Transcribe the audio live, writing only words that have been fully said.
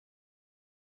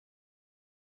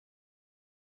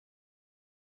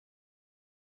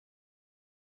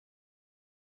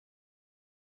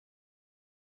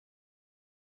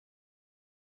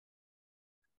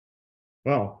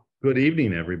Well, good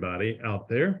evening, everybody out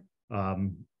there.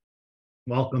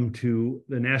 Welcome to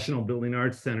the National Building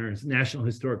Arts Center's National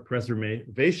Historic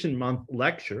Preservation Month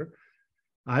lecture.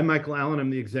 I'm Michael Allen.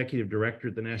 I'm the Executive Director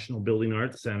at the National Building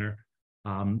Arts Center.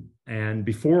 And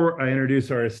before I introduce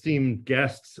our esteemed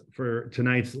guests for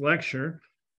tonight's lecture,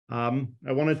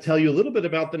 I want to tell you a little bit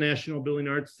about the National Building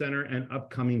Arts Center and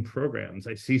upcoming programs.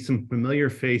 I see some familiar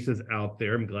faces out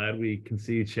there. I'm glad we can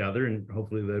see each other, and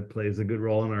hopefully that plays a good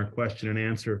role in our question and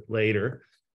answer later.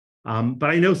 But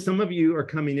I know some of you are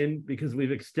coming in because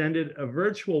we've extended a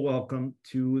virtual welcome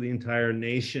to the entire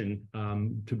nation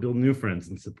to build new friends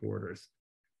and supporters.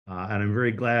 And I'm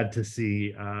very glad to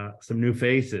see some new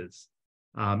faces.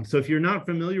 So if you're not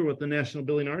familiar with the National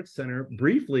Building Arts Center,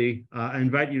 briefly, I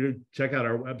invite you to check out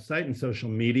our website and social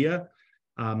media.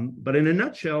 But in a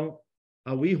nutshell,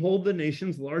 we hold the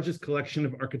nation's largest collection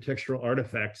of architectural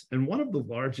artifacts and one of the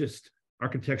largest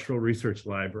architectural research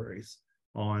libraries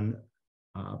on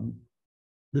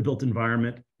the built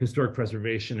environment, historic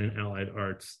preservation, and allied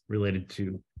arts related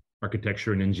to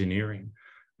architecture and engineering.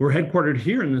 We're headquartered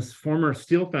here in this former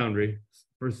steel foundry,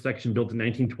 first section built in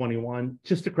 1921,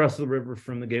 just across the river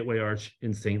from the Gateway Arch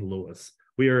in St. Louis.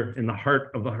 We are in the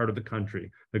heart of the country,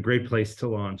 a great place to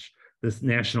launch this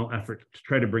national effort to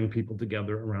try to bring people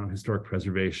together around historic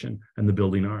preservation and the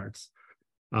building arts.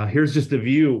 Here's just a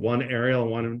view, one aerial,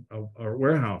 one of our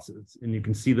warehouses, and you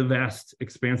can see the vast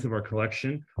expanse of our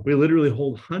collection. We literally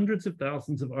hold hundreds of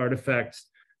thousands of artifacts.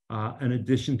 In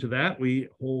addition to that, we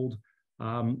hold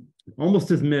almost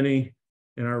as many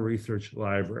in our research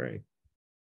library.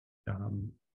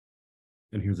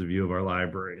 And here's a view of our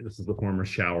library. This is the former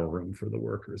shower room for the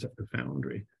workers at the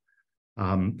foundry.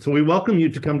 So we welcome you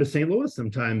to come to St. Louis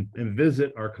sometime and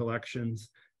visit our collections.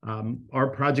 Our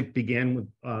project began with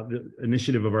the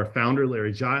initiative of our founder,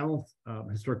 Larry Giles,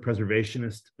 historic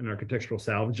preservationist and architectural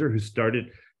salvager, who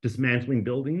started dismantling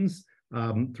buildings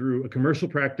through a commercial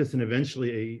practice and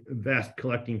eventually a vast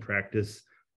collecting practice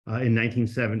in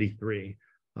 1973.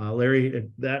 Larry, at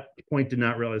that point, did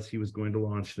not realize he was going to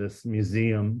launch this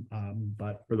museum,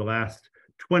 but for the last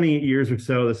 20 years or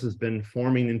so, this has been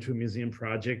forming into a museum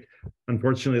project.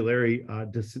 Unfortunately, Larry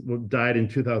died in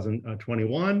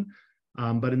 2021,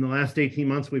 but in the last 18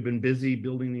 months, we've been busy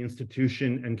building the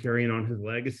institution and carrying on his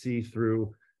legacy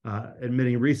through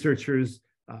admitting researchers,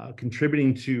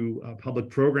 contributing to public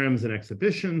programs and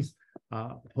exhibitions,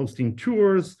 hosting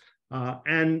tours,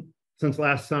 and since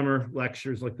last summer,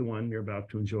 lectures like the one you're about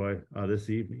to enjoy this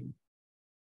evening.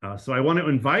 So I want to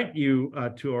invite you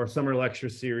to our summer lecture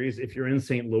series if you're in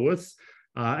St. Louis,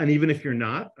 and even if you're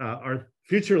not. Our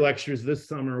future lectures this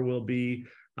summer will be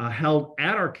held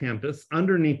at our campus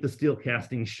underneath the steel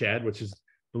casting shed, which is,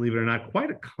 believe it or not,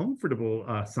 quite a comfortable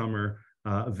summer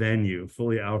venue,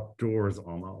 fully outdoors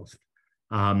almost.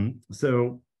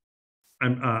 So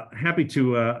I'm happy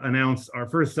to announce our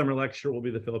first summer lecture will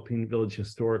be the Philippine Village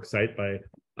Historic Site by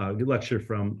a good lecture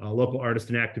from local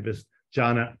artist and activist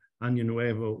Jana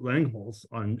Año Langholz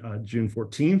on June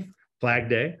 14th, Flag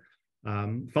Day,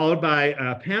 followed by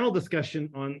a panel discussion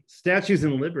on statues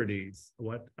and liberties,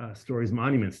 what stories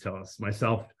monuments tell us.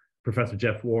 Myself, Professor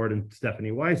Jeff Ward, and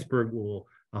Stephanie Weisberg will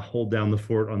hold down the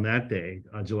fort on that day,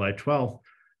 July 12th.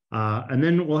 And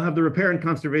then we'll have the repair and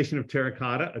conservation of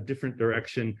terracotta, a different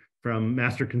direction, from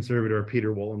Master Conservator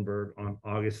Peter Wollenberg on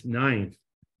August 9th.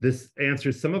 This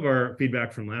answers some of our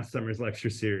feedback from last summer's lecture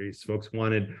series. Folks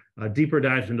wanted a deeper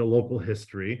dive into local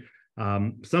history,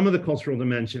 some of the cultural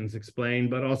dimensions explained,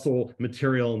 but also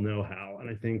material know-how. And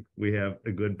I think we have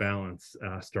a good balance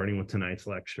starting with tonight's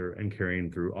lecture and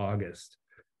carrying through August.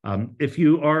 If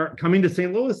you are coming to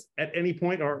St. Louis at any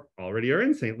point or already are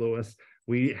in St. Louis,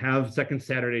 we have second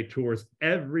Saturday tours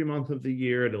every month of the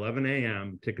year at 11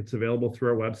 a.m. Tickets available through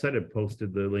our website. I've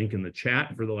posted the link in the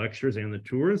chat for the lectures and the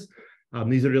tours.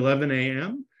 These are at 11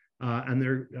 a.m. And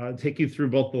they're take you through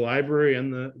both the library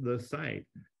and the site.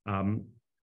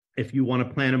 If you want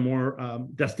to plan a more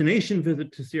destination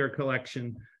visit to see our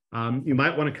collection, you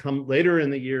might want to come later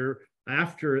in the year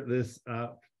after this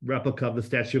replica of the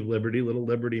Statue of Liberty, Little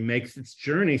Liberty, makes its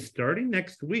journey starting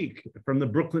next week from the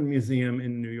Brooklyn Museum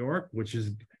in New York, which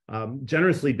is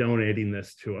generously donating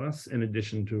this to us in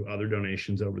addition to other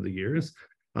donations over the years.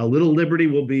 Little Liberty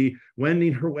will be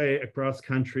wending her way across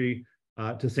country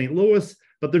to St. Louis,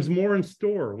 but there's more in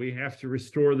store. We have to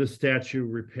restore the statue,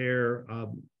 repair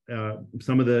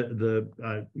some of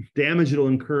the damage it'll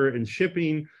incur in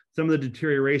shipping, some of the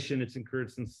deterioration it's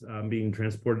incurred since being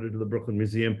transported to the Brooklyn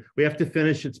Museum. We have to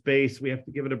finish its base. We have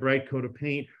to give it a bright coat of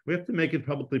paint. We have to make it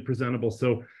publicly presentable.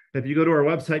 So if you go to our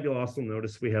website, you'll also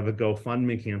notice we have a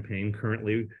GoFundMe campaign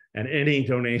currently, and any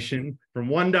donation from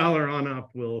 $1 on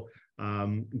up will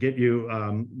get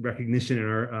you recognition in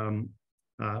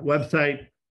our website.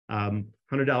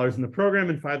 $100 in the program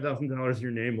and $5,000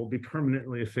 your name will be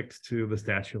permanently affixed to the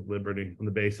Statue of Liberty on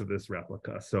the base of this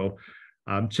replica. So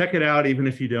check it out. Even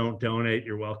if you don't donate,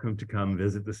 you're welcome to come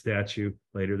visit the statue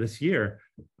later this year.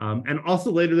 And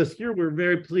also later this year, we're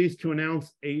very pleased to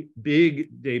announce a big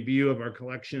debut of our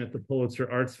collection at the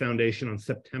Pulitzer Arts Foundation on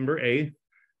September 8th.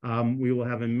 We will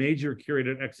have a major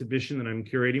curated exhibition that I'm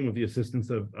curating with the assistance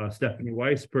of Stephanie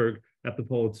Weisberg at the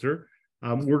Pulitzer.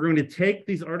 We're going to take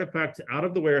these artifacts out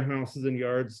of the warehouses and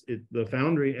yards at the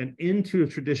Foundry and into a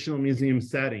traditional museum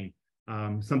setting,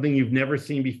 something you've never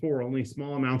seen before. Only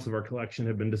small amounts of our collection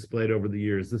have been displayed over the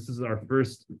years. This is our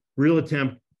first real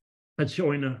attempt at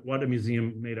showing what a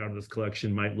museum made out of this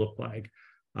collection might look like.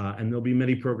 And there'll be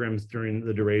many programs during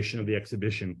the duration of the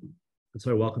exhibition. And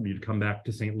so I welcome you to come back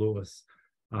to St. Louis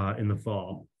in the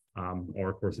fall. Or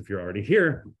of course, if you're already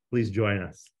here, please join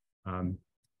us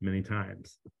many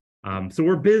times. So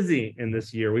we're busy in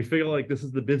this year. We feel like this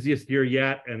is the busiest year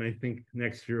yet, and I think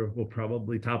next year we'll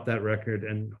probably top that record,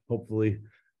 and hopefully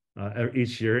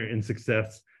each year in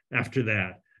success after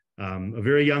that. A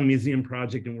very young museum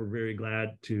project, and we're very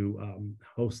glad to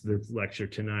host this lecture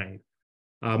tonight.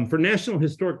 For National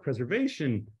Historic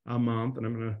Preservation Month, and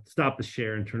I'm going to stop the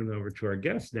share and turn it over to our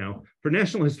guests now. For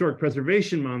National Historic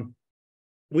Preservation Month,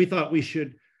 we thought we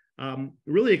should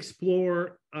really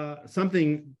explore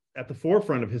something at the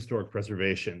forefront of historic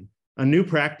preservation, a new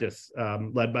practice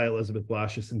led by Elizabeth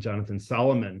Blasius and Jonathan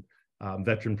Solomon,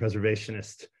 veteran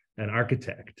preservationist and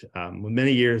architect, with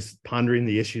many years pondering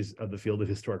the issues of the field of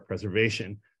historic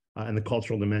preservation and the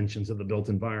cultural dimensions of the built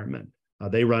environment.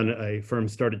 They run a firm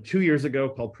started 2 years ago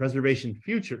called Preservation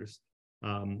Futures.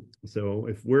 So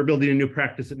if we're building a new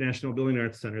practice at National Building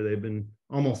Arts Center, they've been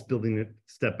almost building it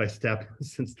step by step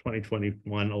since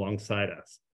 2021 alongside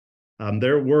us.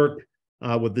 Their work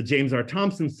with the James R.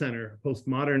 Thompson Center,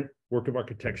 postmodern work of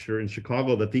architecture in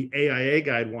Chicago that the AIA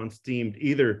guide once deemed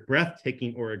either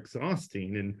breathtaking or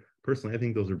exhausting. And personally, I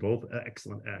think those are both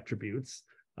excellent attributes.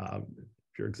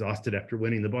 If you're exhausted after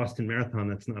winning the Boston Marathon,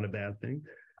 that's not a bad thing.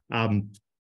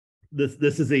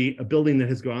 This is a building that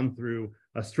has gone through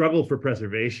a struggle for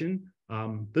preservation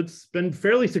that's been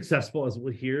fairly successful, as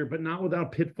we'll hear, but not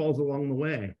without pitfalls along the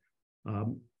way.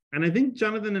 And I think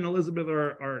Jonathan and Elizabeth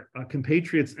are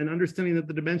compatriots in understanding that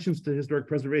the dimensions to historic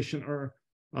preservation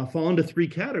fall into three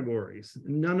categories,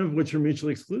 none of which are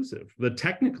mutually exclusive. The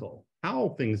technical,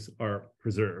 how things are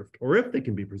preserved, or if they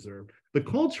can be preserved. The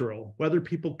cultural, whether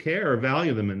people care or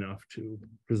value them enough to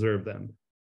preserve them.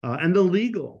 And the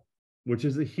legal, which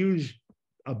is a huge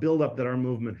buildup that our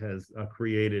movement has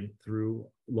created through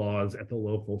laws at the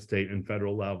local, state, and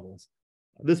federal levels.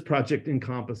 This project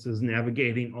encompasses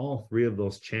navigating all three of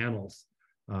those channels.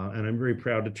 And I'm very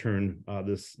proud to turn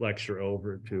this lecture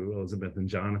over to Elizabeth and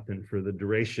Jonathan for the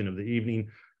duration of the evening.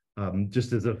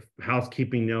 Just as a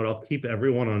housekeeping note, I'll keep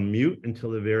everyone on mute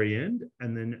until the very end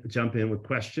and then jump in with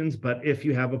questions. But if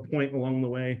you have a point along the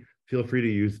way, feel free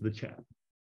to use the chat.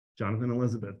 Jonathan,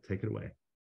 Elizabeth, take it away.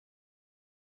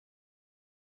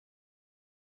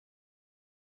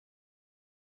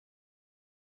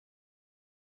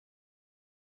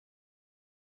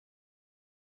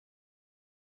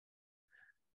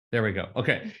 There we go.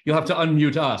 Okay, you'll have to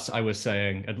unmute us, I was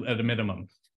saying, at a minimum.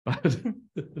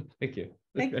 Thank you.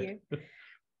 Thank you.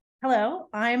 Hello,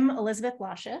 I'm Elizabeth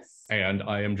Blasius. And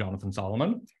I am Jonathan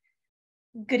Solomon.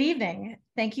 Good evening.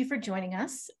 Thank you for joining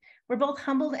us. We're both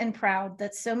humbled and proud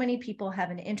that so many people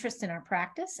have an interest in our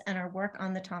practice and our work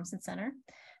on the Thompson Center.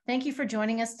 Thank you for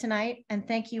joining us tonight, and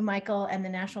thank you, Michael, and the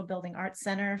National Building Arts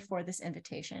Center for this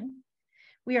invitation.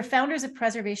 We are founders of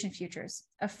Preservation Futures,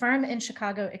 a firm in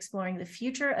Chicago exploring the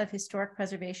future of historic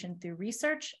preservation through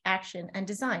research, action, and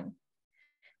design.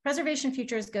 Preservation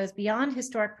Futures goes beyond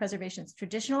historic preservation's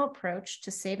traditional approach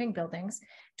to saving buildings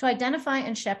to identify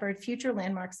and shepherd future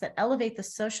landmarks that elevate the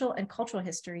social and cultural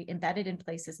history embedded in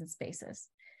places and spaces.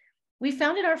 We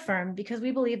founded our firm because we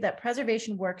believe that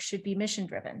preservation work should be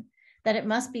mission-driven, that it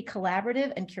must be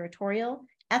collaborative and curatorial,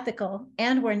 ethical,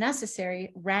 and where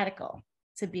necessary, radical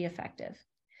to be effective.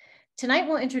 Tonight,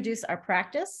 we'll introduce our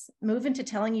practice, move into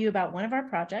telling you about one of our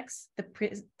projects, the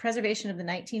preservation of the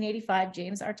 1985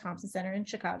 James R. Thompson Center in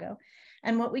Chicago,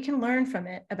 and what we can learn from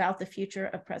it about the future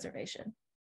of preservation.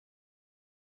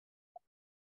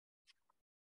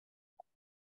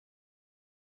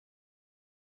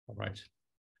 All right.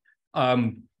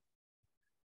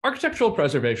 Architectural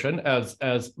preservation,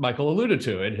 as Michael alluded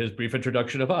to in his brief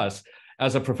introduction of us,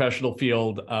 as a professional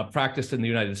field practiced in the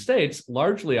United States,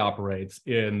 largely operates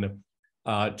in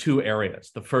two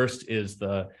areas. The first is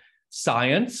the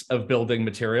science of building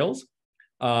materials,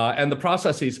 and the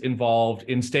processes involved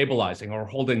in stabilizing or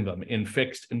holding them in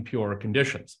fixed and pure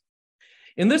conditions.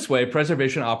 In this way,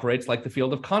 preservation operates like the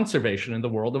field of conservation in the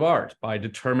world of art by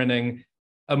determining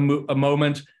a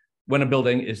moment when a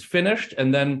building is finished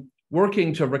and then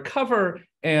working to recover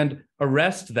and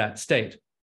arrest that state.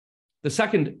 The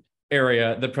second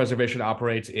area that preservation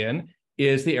operates in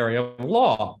is the area of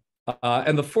law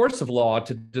and the force of law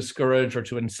to discourage or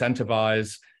to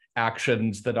incentivize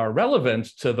actions that are relevant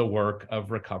to the work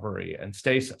of recovery and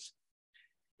stasis.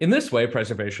 In this way,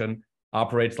 preservation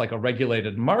operates like a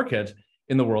regulated market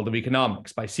in the world of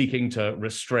economics by seeking to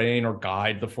restrain or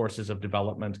guide the forces of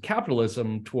development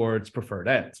capitalism towards preferred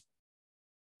ends.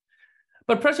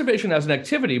 But preservation as an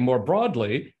activity more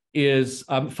broadly is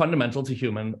fundamental to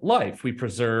human life. We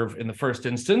preserve, in the first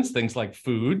instance, things like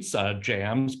foods,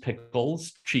 jams,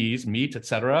 pickles, cheese, meat,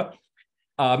 etc.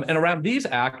 And around these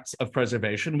acts of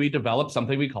preservation, we develop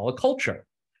something we call a culture.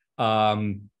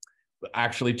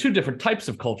 Actually, two different types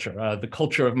of culture, the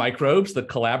culture of microbes that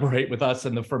collaborate with us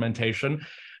in the fermentation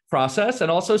process,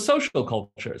 and also social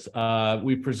cultures.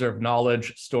 We preserve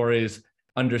knowledge, stories,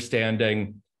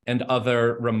 understanding, and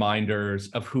other reminders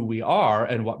of who we are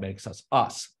and what makes us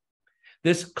us.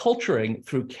 This culturing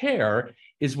through care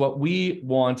is what we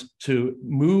want to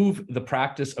move the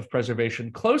practice of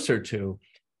preservation closer to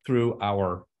through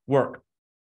our work.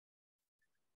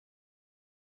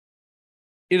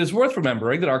 It is worth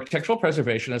remembering that architectural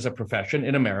preservation as a profession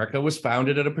in America was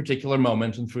founded at a particular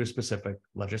moment and through specific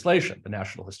legislation, the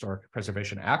National Historic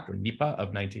Preservation Act, or NEPA, of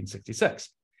 1966,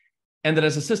 and that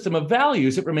as a system of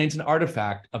values, it remains an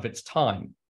artifact of its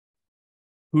time.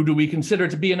 Who do we consider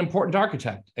to be an important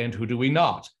architect, and who do we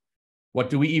not? What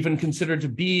do we even consider to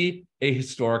be a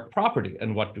historic property,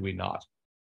 and what do we not?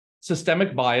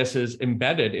 Systemic biases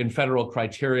embedded in federal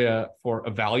criteria for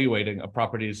evaluating a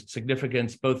property's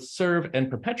significance both serve and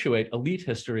perpetuate elite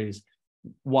histories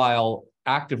while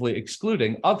actively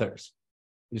excluding others.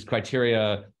 These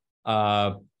criteria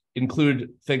include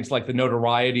things like the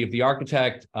notoriety of the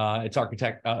architect, its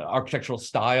architectural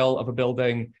style of a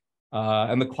building,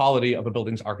 and the quality of a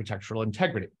building's architectural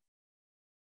integrity.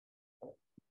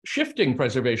 Shifting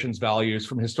preservation's values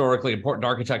from historically important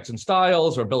architects and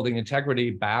styles or building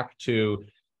integrity back to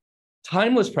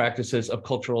timeless practices of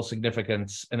cultural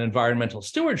significance and environmental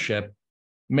stewardship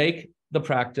make the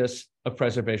practice of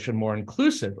preservation more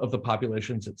inclusive of the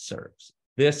populations it serves.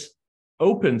 This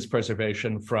opens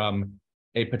preservation from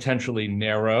a potentially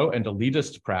narrow and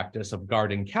elitist practice of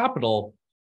guarding capital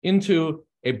into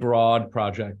a broad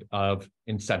project of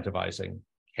incentivizing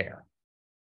care.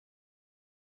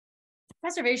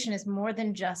 Preservation is more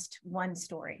than just one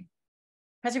story.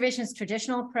 Preservation's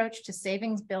traditional approach to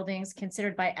saving buildings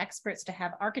considered by experts to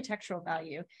have architectural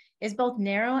value is both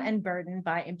narrow and burdened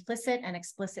by implicit and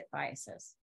explicit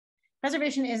biases.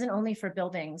 Preservation isn't only for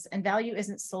buildings, and value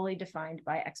isn't solely defined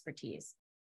by expertise.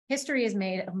 History is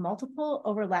made of multiple,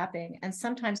 overlapping, and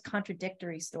sometimes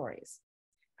contradictory stories.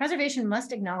 Preservation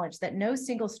must acknowledge that no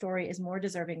single story is more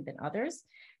deserving than others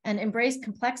and embrace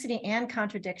complexity and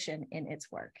contradiction in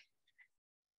its work.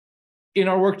 In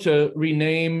our work to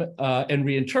rename and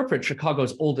reinterpret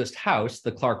Chicago's oldest house,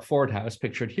 the Clark Ford House,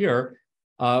 pictured here,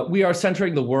 we are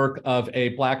centering the work of a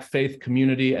Black faith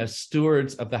community as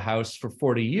stewards of the house for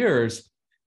 40 years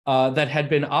that had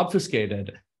been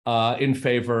obfuscated in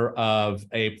favor of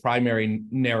a primary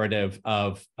narrative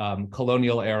of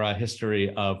colonial era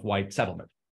history of white settlement.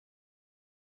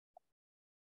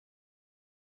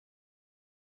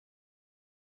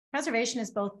 Preservation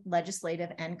is both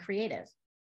legislative and creative.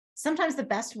 Sometimes the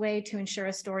best way to ensure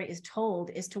a story is told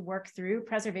is to work through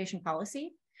preservation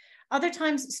policy. Other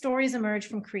times, stories emerge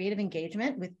from creative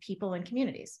engagement with people and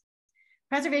communities.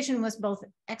 Preservation must both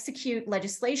execute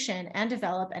legislation and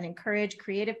develop and encourage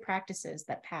creative practices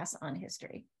that pass on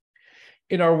history.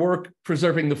 In our work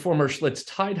preserving the former Schlitz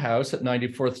Tide House at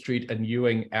 94th Street and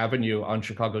Ewing Avenue on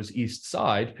Chicago's East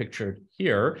Side, pictured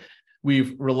here,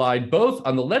 we've relied both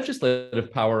on the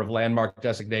legislative power of landmark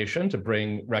designation to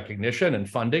bring recognition and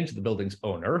funding to the building's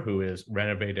owner, who is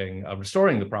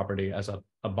restoring the property as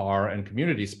a bar and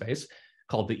community space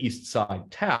called the East Side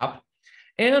Tap,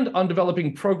 and on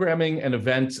developing programming and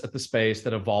events at the space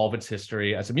that evolve its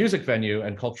history as a music venue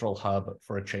and cultural hub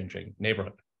for a changing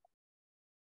neighborhood.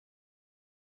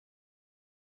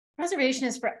 Preservation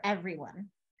is for everyone.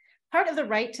 Part of the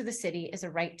right to the city is a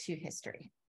right to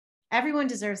history. Everyone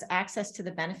deserves access to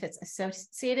the benefits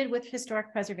associated with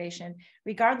historic preservation,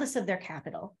 regardless of their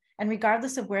capital, and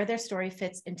regardless of where their story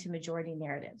fits into majority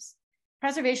narratives.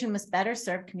 Preservation must better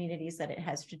serve communities that it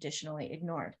has traditionally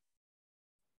ignored.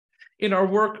 In our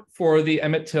work for the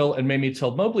Emmett Till and Mamie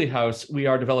Till Mobley House, we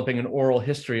are developing an oral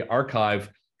history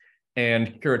archive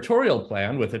and curatorial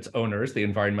plan with its owners, the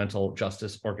environmental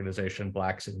justice organization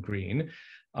Blacks in Green,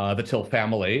 the Till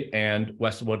family, and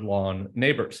Westwood Lawn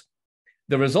neighbors.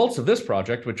 The results of this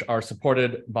project, which are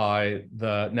supported by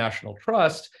the National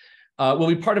Trust, will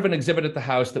be part of an exhibit at the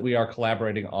house that we are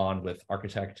collaborating on with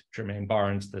architect Jermaine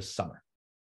Barnes this summer.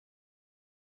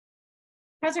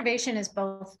 Preservation is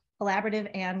both collaborative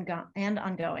and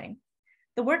ongoing.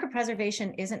 The work of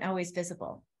preservation isn't always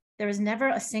visible. There is never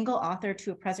a single author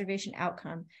to a preservation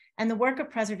outcome, and the work of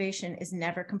preservation is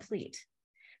never complete.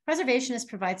 Preservationists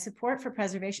provide support for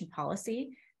preservation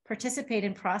policy, participate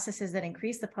in processes that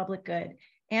increase the public good,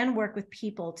 and work with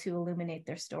people to illuminate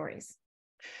their stories.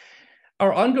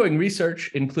 Our ongoing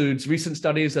research includes recent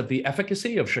studies of the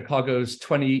efficacy of Chicago's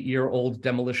 20-year-old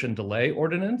demolition delay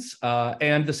ordinance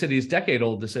and the city's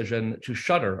decade-old decision to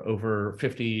shutter over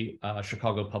 50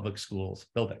 Chicago public schools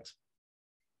buildings.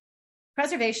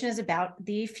 Preservation is about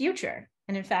the future.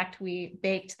 And in fact, we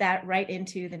baked that right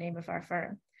into the name of our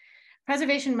firm.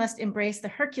 Preservation must embrace the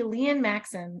Herculean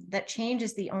maxim that change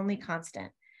is the only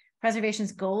constant.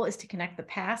 Preservation's goal is to connect the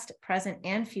past, present,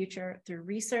 and future through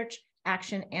research,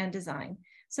 action, and design,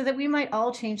 so that we might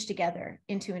all change together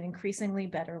into an increasingly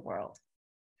better world.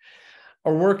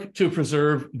 Our work to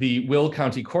preserve the Will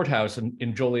County Courthouse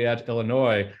in Joliet,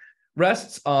 Illinois,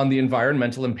 rests on the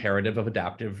environmental imperative of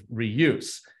adaptive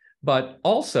reuse, but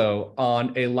also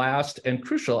on a last and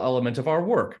crucial element of our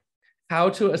work, how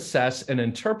to assess and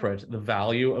interpret the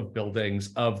value of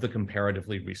buildings of the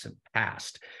comparatively recent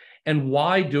past, and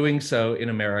why doing so in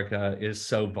America is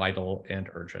so vital and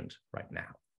urgent right now.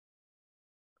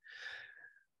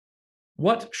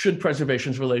 What should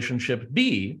preservation's relationship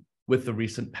be with the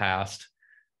recent past,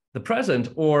 the present,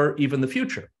 or even the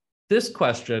future? This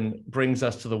question brings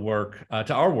us to the work,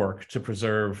 to our work to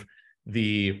preserve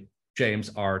the James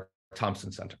R.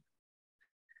 Thompson Center.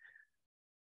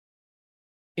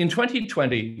 In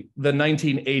 2020, the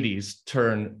 1980s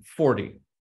turn 40.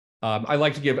 I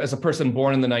like to give, as a person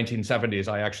born in the 1970s,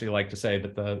 I actually like to say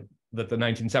that the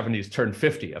 1970s turned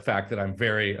 50, a fact that I'm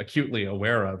very acutely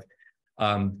aware of.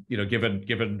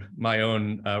 Given my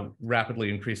own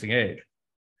rapidly increasing age.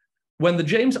 When the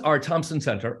James R. Thompson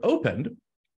Center opened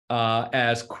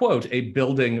as, quote, a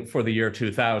building for the year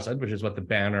 2000, which is what the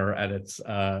banner at its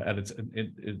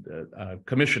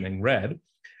commissioning read,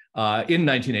 in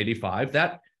 1985,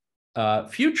 that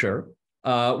future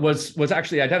was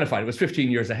actually identified. It was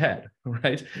 15 years ahead,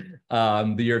 right?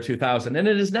 The year 2000, and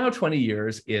it is now 20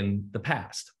 years in the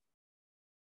past.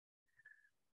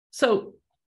 So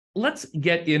let's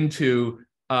get into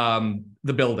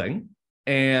the building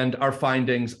and our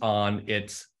findings on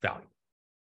its value.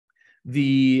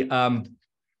 The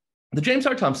James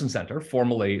R. Thompson Center,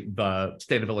 formerly the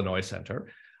State of Illinois Center,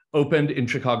 opened in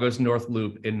Chicago's North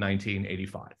Loop in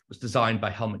 1985. It was designed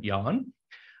by Helmut Jahn.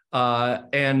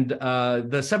 And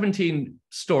the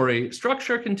 17-story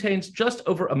structure contains just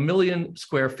over 1 million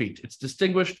square feet. It's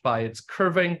distinguished by its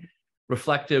curving,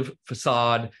 reflective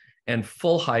facade and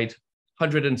full-height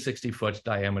 160-foot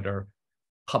diameter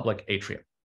public atrium.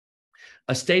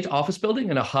 A state office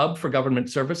building and a hub for government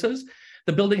services,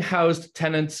 the building housed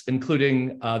tenants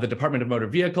including the Department of Motor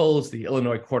Vehicles, the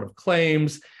Illinois Court of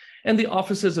Claims, and the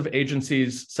offices of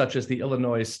agencies such as the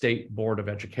Illinois State Board of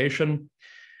Education.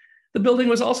 The building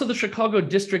was also the Chicago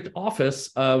district office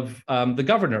of the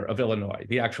governor of Illinois,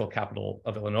 the actual capital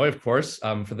of Illinois, of course,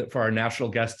 for our national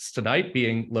guests tonight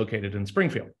being located in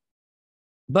Springfield.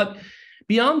 But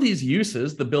beyond these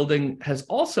uses, the building has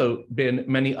also been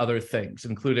many other things,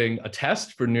 including a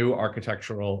test for new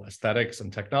architectural aesthetics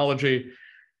and technology,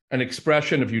 an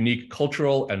expression of unique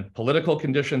cultural and political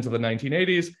conditions of the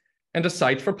 1980s, and a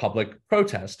site for public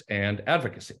protest and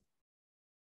advocacy.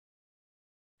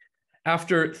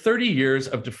 After 30 years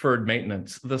of deferred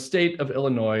maintenance, the state of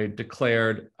Illinois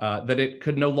declared that it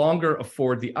could no longer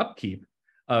afford the upkeep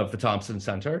of the Thompson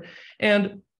Center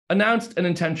and announced an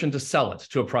intention to sell it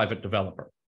to a private developer.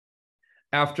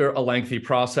 After a lengthy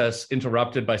process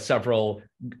interrupted by several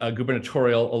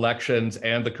gubernatorial elections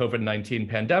and the COVID-19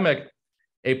 pandemic,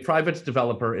 a private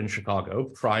developer in Chicago,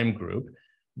 Prime Group,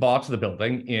 bought the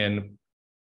building in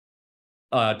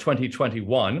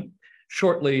 2021.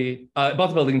 Bought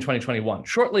the building in 2021.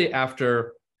 Shortly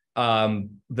after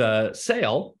the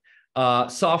sale,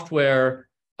 software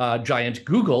giant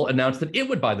Google announced that it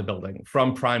would buy the building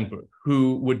from Prime Group,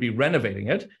 who would be renovating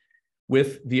it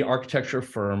with the architecture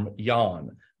firm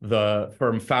Jahn, the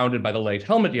firm founded by the late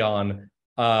Helmut Jahn,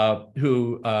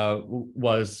 who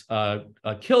was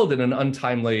killed in an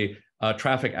untimely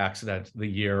traffic accident the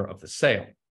year of the sale.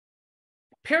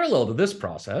 Parallel to this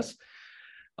process,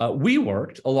 we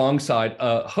worked alongside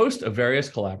a host of various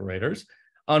collaborators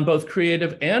on both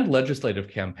creative and legislative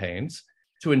campaigns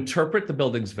to interpret the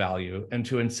building's value and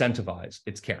to incentivize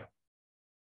its care.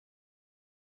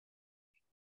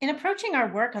 In approaching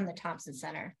our work on the Thompson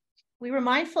Center, we were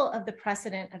mindful of the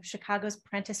precedent of Chicago's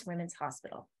Prentice Women's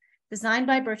Hospital, designed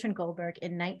by Bertrand Goldberg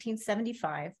in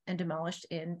 1975 and demolished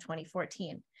in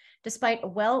 2014, despite a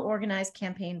well-organized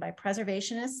campaign by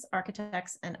preservationists,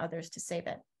 architects, and others to save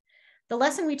it. The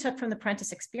lesson we took from the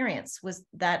Prentice experience was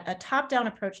that a top-down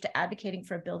approach to advocating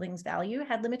for a building's value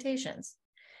had limitations.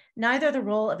 Neither the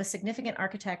role of a significant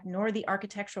architect nor the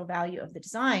architectural value of the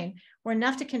design were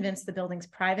enough to convince the building's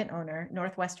private owner,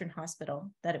 Northwestern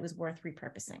Hospital, that it was worth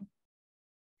repurposing.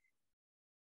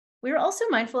 We were also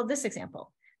mindful of this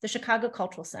example, the Chicago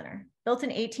Cultural Center, built in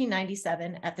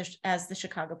 1897 as the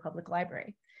Chicago Public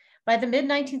Library. By the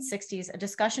mid-1960s, a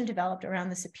discussion developed around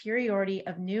the superiority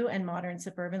of new and modern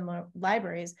suburban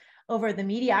libraries over the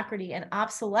mediocrity and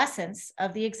obsolescence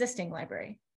of the existing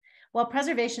library. While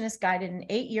preservationists guided an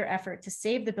 8-year effort to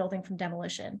save the building from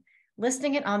demolition,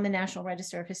 listing it on the National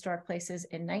Register of Historic Places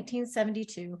in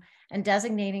 1972 and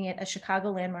designating it a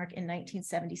Chicago landmark in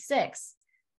 1976,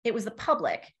 it was the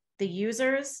public, the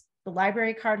users, the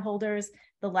library card holders,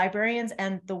 the librarians,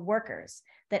 and the workers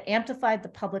that amplified the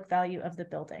public value of the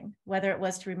building, whether it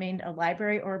was to remain a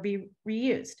library or be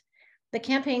reused. The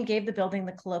campaign gave the building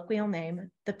the colloquial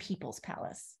name, the People's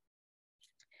Palace.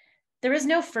 There is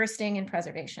no firsting in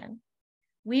preservation.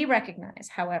 We recognize,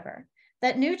 however,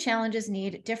 that new challenges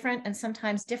need different and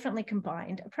sometimes differently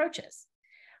combined approaches.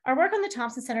 Our work on the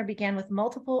Thompson Center began with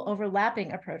multiple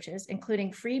overlapping approaches,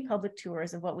 including free public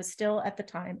tours of what was still at the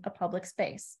time a public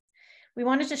space. We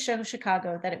wanted to show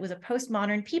Chicago that it was a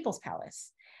postmodern people's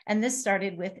palace, and this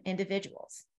started with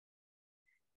individuals.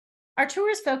 Our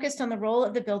tours focused on the role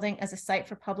of the building as a site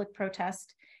for public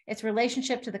protest, its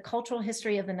relationship to the cultural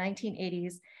history of the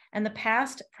 1980s, and the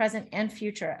past, present, and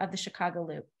future of the Chicago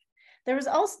Loop. There was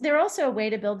also a way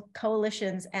to build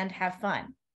coalitions and have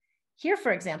fun. Here,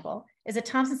 for example, is a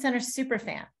Thompson Center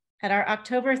superfan at our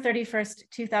October 31st,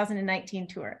 2019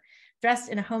 tour, dressed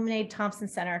in a homemade Thompson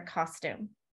Center costume.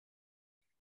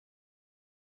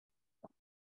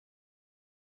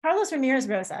 Carlos Ramirez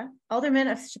Rosa, alderman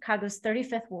of Chicago's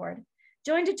 35th Ward,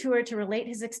 joined a tour to relate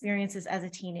his experiences as a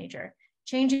teenager,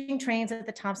 changing trains at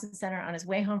the Thompson Center on his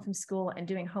way home from school and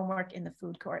doing homework in the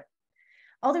food court.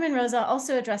 Alderman Rosa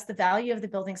also addressed the value of the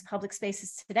building's public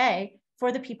spaces today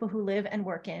for the people who live and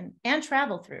work in and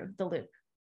travel through the Loop.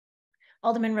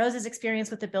 Alderman Rosa's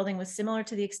experience with the building was similar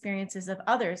to the experiences of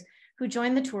others who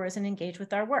joined the tours and engaged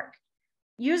with our work.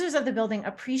 Users of the building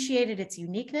appreciated its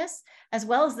uniqueness, as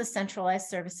well as the centralized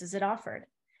services it offered.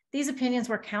 These opinions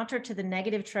were counter to the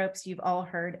negative tropes you've all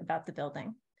heard about the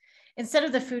building. Instead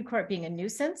of the food court being a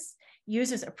nuisance,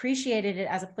 users appreciated it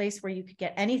as a place where you could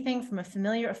get anything from a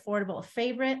familiar, affordable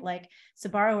favorite like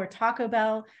Sbarro or Taco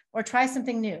Bell, or try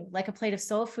something new like a plate of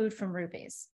soul food from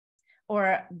Ruby's,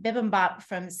 or bibimbap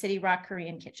from City Rock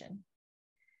Korean Kitchen.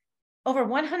 Over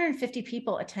 150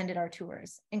 people attended our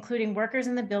tours, including workers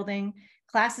in the building,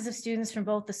 classes of students from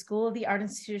both the School of the Art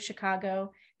Institute of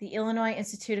Chicago, the Illinois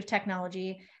Institute of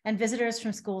Technology, and visitors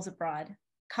from schools abroad,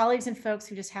 colleagues and folks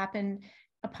who just happened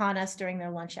upon us during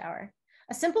their lunch hour.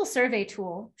 A simple survey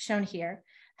tool, shown here,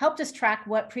 helped us track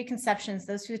what preconceptions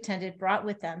those who attended brought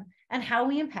with them and how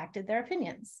we impacted their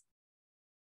opinions.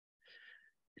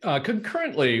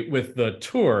 Concurrently with the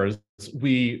tours,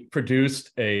 we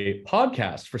produced a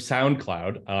podcast for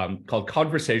SoundCloud called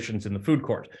Conversations in the Food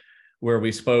Court, where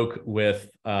we spoke with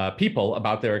people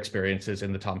about their experiences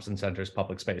in the Thompson Center's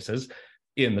public spaces,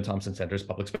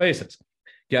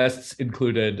 Guests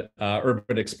included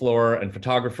urban explorer and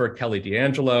photographer Kelly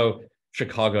D'Angelo,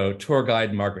 Chicago tour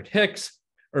guide Margaret Hicks,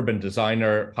 urban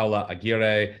designer Paula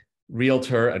Aguirre,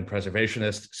 realtor and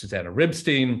preservationist Susanna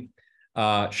Ribstein,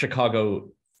 Chicago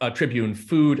Tribune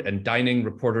food and dining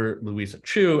reporter Louisa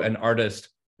Chu, and artist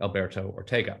Alberto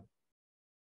Ortega.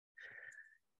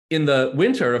 In the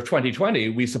winter of 2020,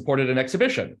 we supported an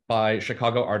exhibition by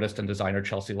Chicago artist and designer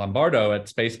Chelsea Lombardo at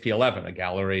Space P11, a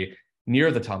gallery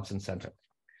near the Thompson Center.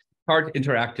 Part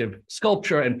interactive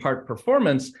sculpture and part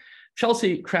performance,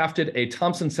 Chelsea crafted a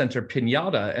Thompson Center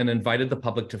piñata and invited the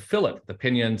public to fill it with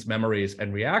opinions, memories,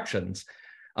 and reflections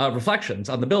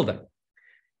on the building.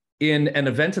 In an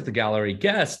event at the gallery,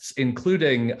 guests,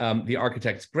 including the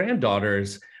architect's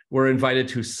granddaughters, were invited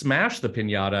to smash the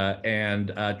piñata,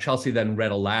 and Chelsea then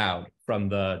read aloud from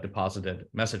the deposited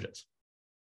messages.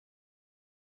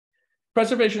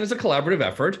 Preservation is a collaborative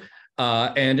effort,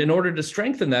 And in order to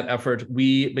strengthen that effort,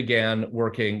 we began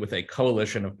working with a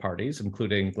coalition of parties,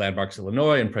 including Landmarks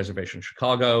Illinois and Preservation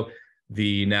Chicago,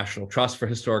 the National Trust for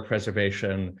Historic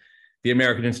Preservation, the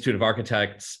American Institute of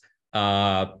Architects,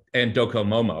 and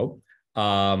DocoMomo.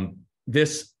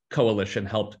 This coalition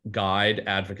helped guide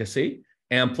advocacy,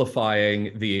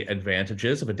 amplifying the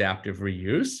advantages of adaptive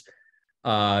reuse,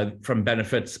 from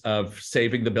benefits of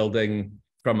saving the building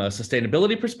from a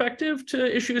sustainability perspective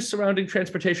to issues surrounding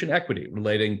transportation equity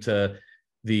relating to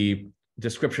the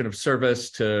description of service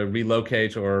to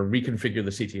relocate or reconfigure the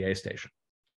CTA station.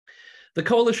 The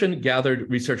coalition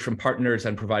gathered research from partners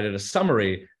and provided a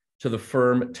summary to the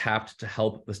firm tapped to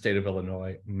help the state of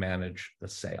Illinois manage the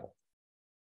sale.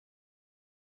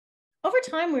 Over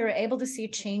time, we were able to see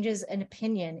changes in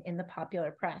opinion in the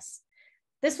popular press.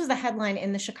 This was the headline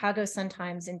in the Chicago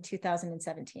Sun-Times in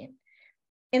 2017.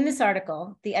 In this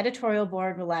article, the editorial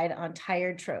board relied on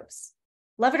tired tropes,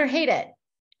 love it or hate it,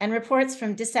 and reports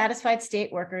from dissatisfied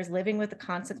state workers living with the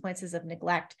consequences of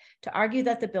neglect to argue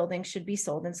that the building should be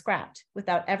sold and scrapped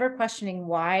without ever questioning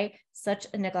why such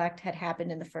a neglect had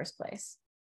happened in the first place.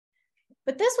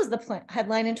 But this was the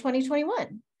headline in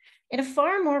 2021. In a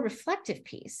far more reflective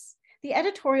piece, the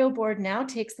editorial board now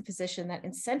takes the position that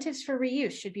incentives for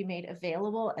reuse should be made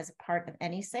available as a part of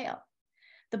any sale.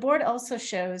 The board also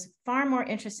shows far more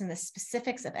interest in the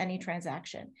specifics of any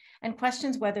transaction and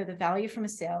questions whether the value from a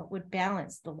sale would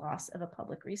balance the loss of a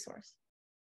public resource.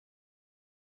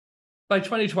 By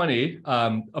 2020,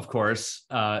 of course,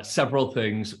 several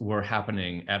things were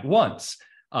happening at once.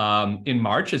 In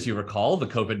March, as you recall, the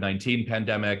COVID-19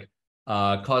 pandemic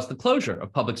caused the closure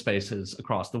of public spaces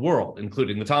across the world,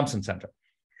 including the Thompson Center.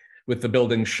 With the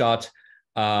building shut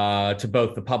to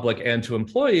both the public and to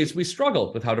employees, we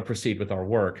struggled with how to proceed with our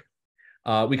work.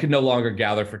 We could no longer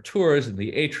gather for tours in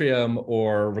the atrium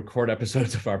or record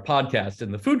episodes of our podcast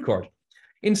in the food court.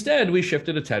 Instead, we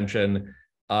shifted attention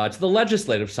to the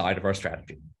legislative side of our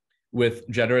strategy. With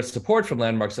generous support from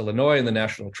Landmarks Illinois and the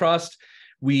National Trust,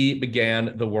 we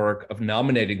began the work of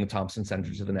nominating the Thompson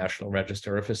Center to the National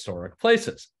Register of Historic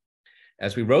Places.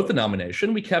 As we wrote the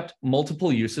nomination, we kept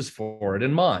multiple uses for it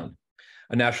in mind.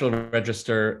 A National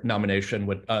Register nomination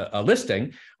a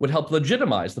listing would help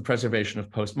legitimize the preservation of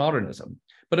postmodernism,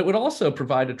 but it would also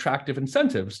provide attractive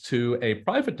incentives to a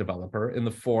private developer in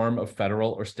the form of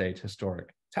federal or state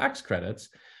historic tax credits,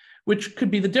 which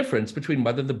could be the difference between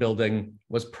whether the building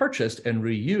was purchased and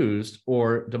reused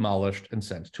or demolished and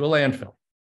sent to a landfill.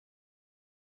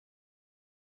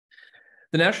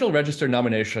 The National Register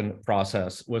nomination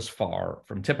process was far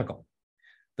from typical.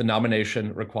 The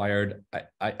nomination required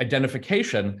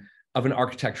identification of an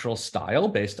architectural style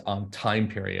based on time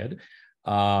period,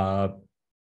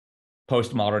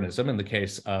 postmodernism in the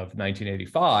case of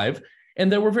 1985,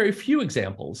 and there were very few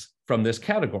examples from this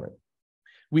category.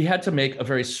 We had to make a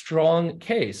very strong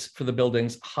case for the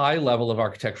building's high level of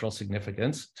architectural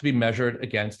significance to be measured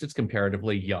against its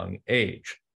comparatively young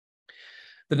age.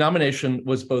 The nomination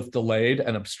was both delayed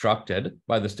and obstructed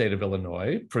by the state of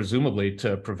Illinois, presumably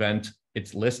to prevent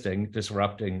its listing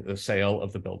disrupting the sale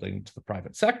of the building to the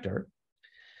private sector.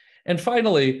 And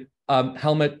finally,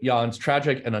 Helmut Jahn's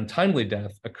tragic and untimely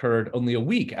death occurred only a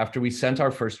week after we sent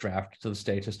our first draft to the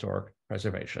State Historic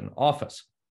Preservation Office.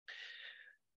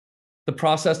 The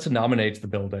process to nominate the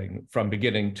building from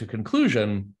beginning to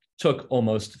conclusion took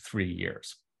almost 3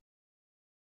 years.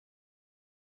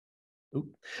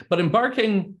 But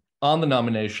embarking on the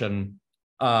nomination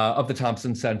of the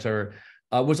Thompson Center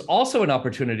was also an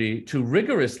opportunity to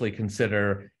rigorously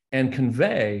consider and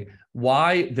convey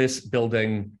why this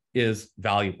building is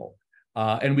valuable.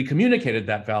 And we communicated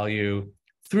that value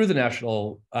through the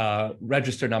National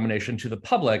Register nomination to the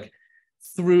public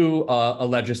through a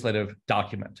legislative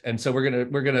document. And so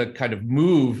we're gonna kind of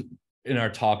move in our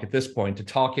talk at this point to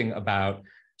talking about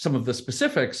some of the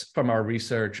specifics from our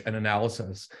research and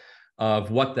analysis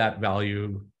of what that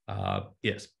value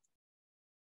is.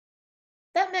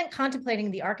 That meant contemplating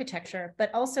the architecture,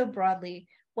 but also broadly,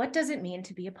 what does it mean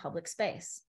to be a public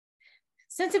space?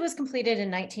 Since it was completed in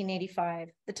 1985,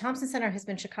 the Thompson Center has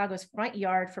been Chicago's front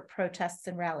yard for protests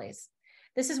and rallies.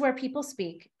 This is where people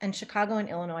speak and Chicago and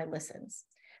Illinois listens.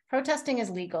 Protesting is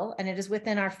legal and it is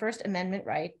within our First Amendment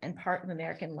right and part of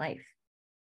American life.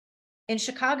 In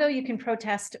Chicago, you can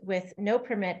protest with no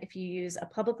permit if you use a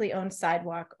publicly owned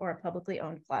sidewalk or a publicly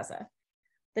owned plaza.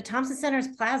 The Thompson Center's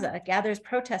plaza gathers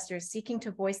protesters seeking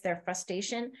to voice their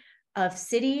frustration of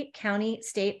city, county,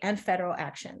 state, and federal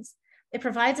actions. It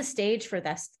provides a stage for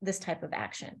this type of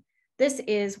action. This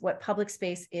is what public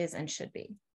space is and should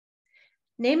be.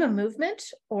 Name a movement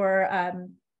or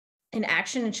in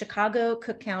action in Chicago,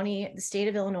 Cook County, the state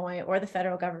of Illinois, or the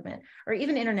federal government, or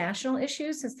even international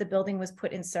issues since the building was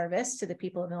put in service to the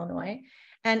people of Illinois.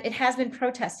 And it has been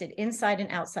protested inside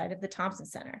and outside of the Thompson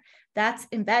Center. That's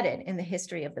embedded in the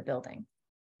history of the building.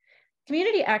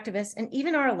 Community activists and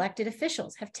even our elected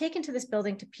officials have taken to this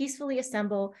building to peacefully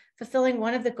assemble, fulfilling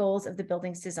one of the goals of the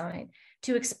building's design,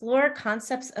 to explore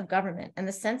concepts of government and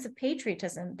the sense of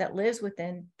patriotism that lives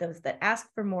within those that ask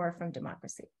for more from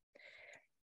democracy.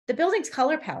 The building's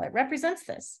color palette represents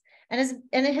this, and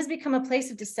it has become a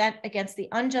place of dissent against the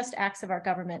unjust acts of our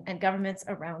government and governments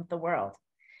around the world.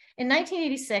 In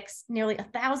 1986, nearly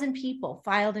 1,000 people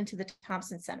filed into the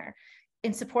Thompson Center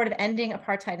in support of ending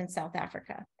apartheid in South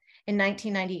Africa. In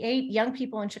 1998, young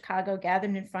people in Chicago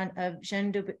gathered in front of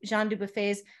Jean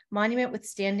Dubuffet's monument with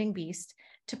Standing Beast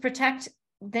to protect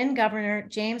then Governor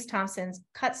James Thompson's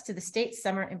cuts to the state's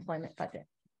summer employment budget.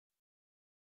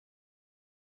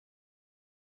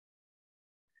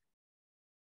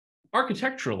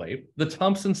 Architecturally, the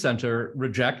Thompson Center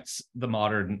rejects the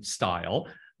modern style,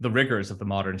 the rigors of the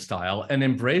modern style, and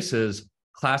embraces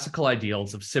classical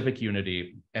ideals of civic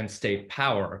unity and state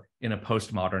power in a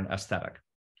postmodern aesthetic.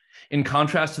 In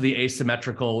contrast to the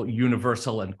asymmetrical,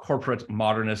 universal, and corporate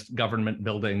modernist government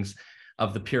buildings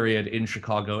of the period in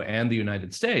Chicago and the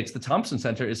United States, the Thompson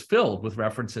Center is filled with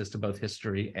references to both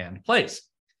history and place.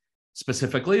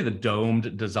 Specifically, the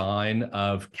domed design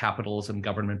of capitals and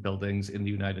government buildings in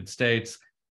the United States,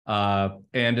 and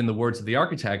in the words of the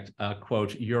architect,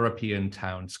 quote, European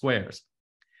town squares.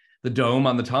 The dome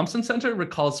on the Thompson Center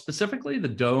recalls specifically the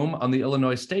dome on the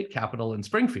Illinois State Capitol in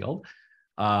Springfield,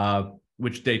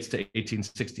 which dates to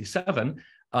 1867,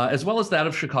 as well as that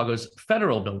of Chicago's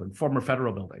Federal Building, former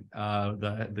Federal Building,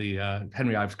 the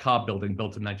Henry Ives Cobb Building,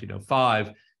 built in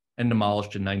 1905 and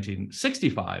demolished in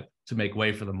 1965 to make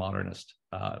way for the modernist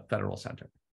Federal Center.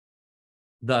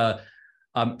 The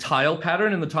tile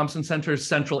pattern in the Thompson Center's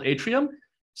central atrium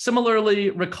similarly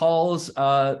recalls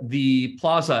the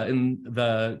plaza in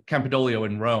the Campidoglio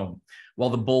in Rome,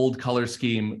 while the bold color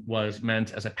scheme was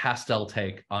meant as a pastel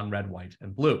take on red, white,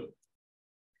 and blue.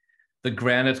 The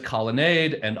granite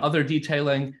colonnade and other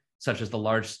detailing, such as the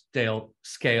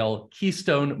large-scale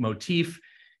keystone motif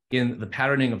in the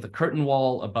patterning of the curtain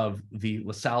wall above the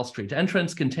LaSalle Street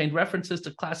entrance, contained references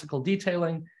to classical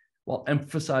detailing while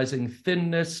emphasizing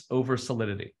thinness over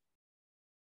solidity.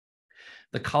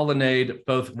 The colonnade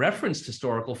both referenced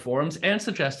historical forms and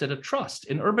suggested a trust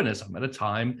in urbanism at a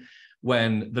time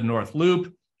when the North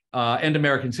Loop and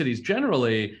American cities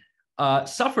generally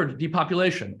suffered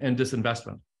depopulation and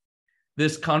disinvestment.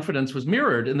 This confidence was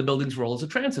mirrored in the building's role as a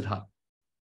transit hub.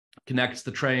 It connects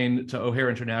the train to O'Hare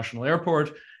International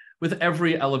Airport with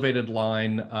every elevated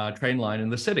train line in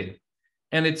the city.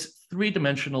 And its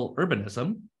three-dimensional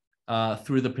urbanism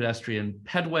through the pedestrian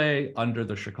pedway under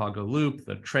the Chicago Loop,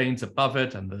 the trains above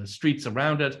it, and the streets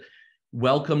around it,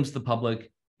 welcomes the public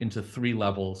into 3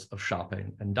 levels of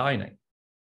shopping and dining.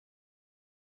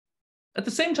 At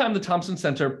the same time, the Thompson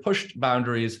Center pushed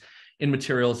boundaries in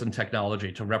materials and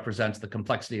technology to represent the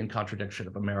complexity and contradiction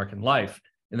of American life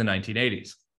in the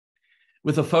 1980s,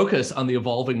 with a focus on the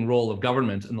evolving role of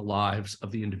government in the lives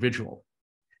of the individual.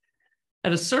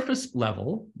 At a surface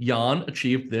level, Jan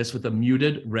achieved this with a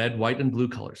muted red, white, and blue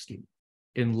color scheme.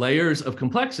 In layers of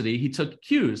complexity, he took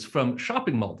cues from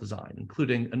shopping mall design,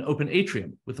 including an open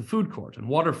atrium with a food court and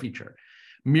water feature,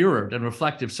 mirrored and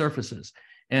reflective surfaces,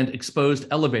 and exposed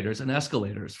elevators and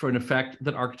escalators for an effect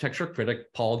that architecture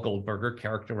critic Paul Goldberger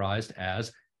characterized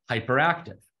as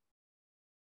hyperactive.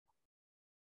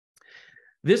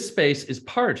 This space is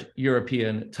part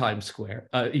European town square,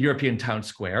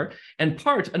 and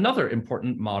part another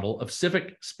important model of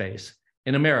civic space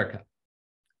in America.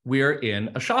 We're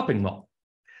in a shopping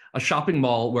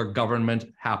mall where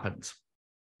government happens.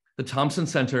 The Thompson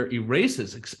Center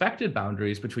erases expected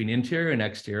boundaries between interior and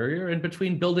exterior and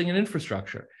between building and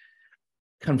infrastructure,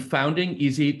 confounding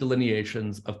easy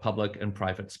delineations of public and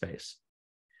private space.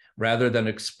 Rather than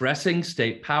expressing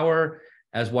state power,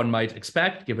 as one might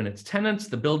expect, given its tenants,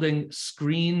 the building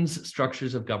screens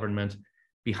structures of government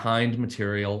behind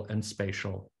material and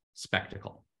spatial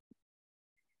spectacle.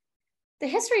 The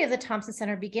history of the Thompson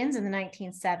Center begins in the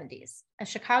 1970s, as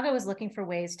Chicago was looking for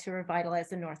ways to revitalize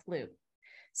the North Loop.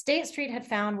 State Street had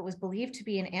found what was believed to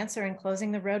be an answer in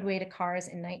closing the roadway to cars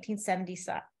in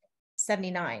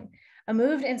 1979, a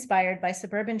move inspired by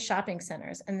suburban shopping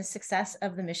centers and the success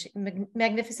of the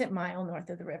Magnificent Mile north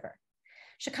of the river.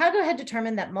 Chicago had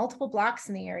determined that multiple blocks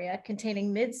in the area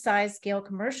containing mid-sized scale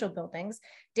commercial buildings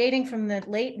dating from the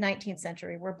late 19th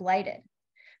century were blighted.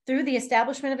 Through the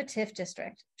establishment of a TIF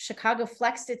district, Chicago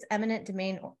flexed its eminent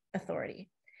domain authority.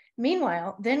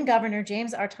 Meanwhile, then Governor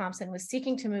James R. Thompson was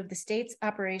seeking to move the state's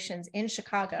operations in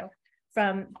Chicago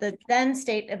from the then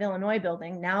State of Illinois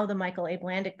building, now the Michael A.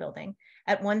 Blandick building,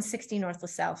 at 160 North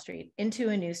LaSalle Street, into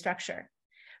a new structure.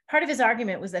 Part of his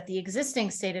argument was that the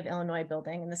existing State of Illinois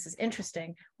building, and this is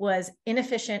interesting, was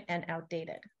inefficient and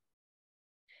outdated.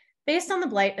 Based on the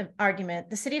blight argument,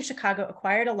 the city of Chicago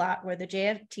acquired a lot where the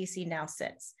JFTC now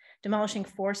sits, demolishing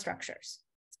 4 structures.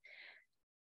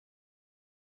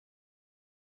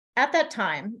 At that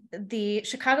time, the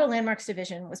Chicago Landmarks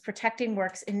Division was protecting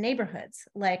works in neighborhoods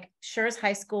like Schurz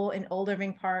High School in Old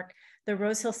Irving Park, the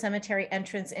Rose Hill Cemetery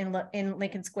entrance in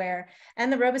Lincoln Square,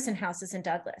 and the Robeson houses in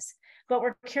Douglas. But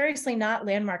we're curiously not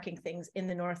landmarking things in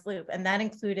the North Loop, and that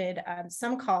included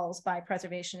some calls by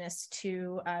preservationists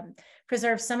to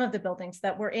preserve some of the buildings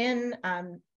that were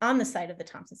on the site of the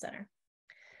Thompson Center.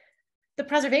 The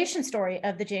preservation story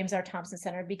of the James R. Thompson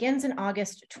Center begins in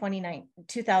August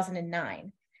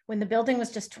 2009, when the building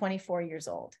was just 24 years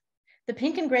old. The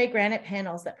pink and gray granite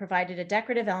panels that provided a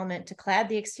decorative element to clad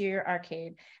the exterior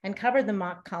arcade and covered the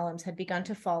mock columns had begun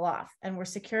to fall off and were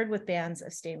secured with bands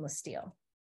of stainless steel.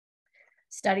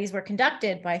 Studies were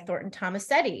conducted by Thornton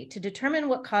Tomasetti to determine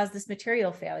what caused this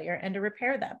material failure and to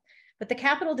repair them, but the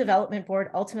Capital Development Board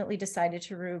ultimately decided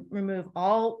to remove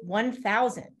all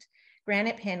 1,000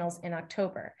 granite panels in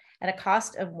October at a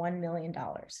cost of $1 million.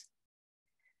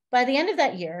 By the end of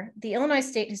that year, the Illinois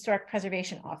State Historic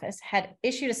Preservation Office had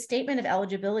issued a statement of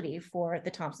eligibility for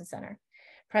the Thompson Center.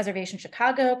 Preservation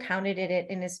Chicago counted it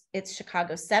in its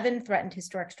Chicago 7 threatened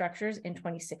historic structures in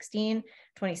 2016,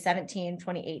 2017,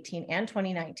 2018, and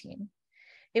 2019.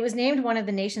 It was named one of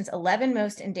the nation's 11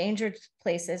 most endangered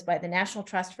places by the National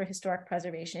Trust for Historic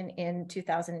Preservation in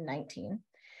 2019.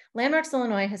 Landmarks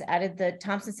Illinois has added the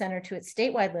Thompson Center to its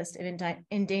statewide list of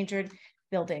endangered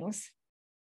buildings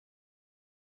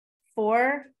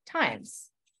 4 times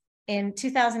in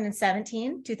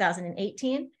 2017,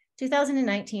 2018,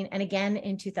 2019, and again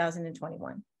in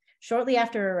 2021, shortly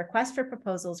after a request for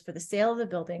proposals for the sale of the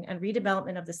building and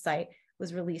redevelopment of the site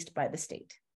was released by the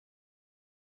state.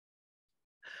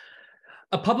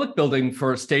 A public building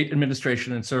for state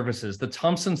administration and services, the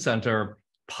Thompson Center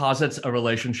posits a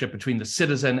relationship between the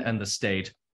citizen and the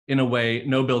state in a way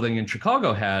no building in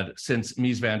Chicago had since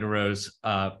Mies van der Rohe's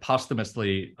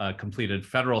posthumously completed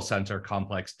Federal Center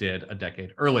complex did a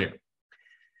decade earlier.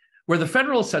 Where the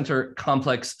Federal Center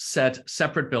complex set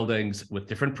separate buildings with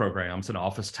different programs, an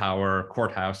office tower,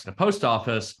 courthouse, and a post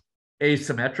office,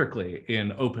 asymmetrically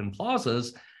in open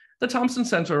plazas, the Thompson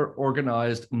Center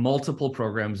organized multiple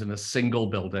programs in a single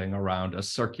building around a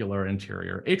circular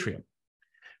interior atrium.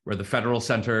 Where the Federal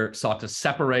Center sought to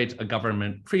separate a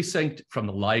government precinct from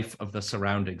the life of the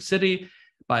surrounding city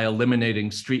by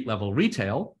eliminating street-level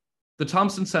retail, the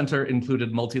Thompson Center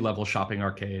included multi-level shopping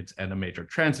arcades and a major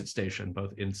transit station,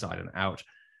 both inside and out,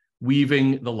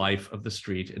 weaving the life of the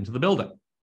street into the building.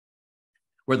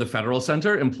 Where the Federal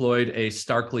Center employed a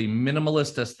starkly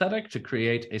minimalist aesthetic to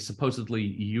create a supposedly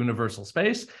universal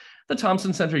space, the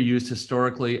Thompson Center used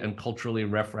historically and culturally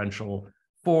referential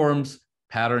forms,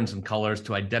 patterns, and colors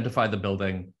to identify the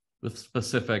building with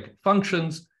specific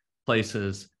functions,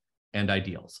 places, and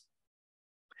ideals.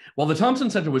 While the Thompson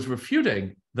Center was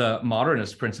refuting the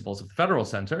modernist principles of the Federal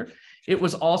Center, it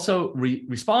was also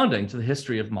responding to the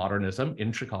history of modernism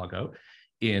in Chicago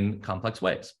in complex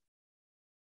ways.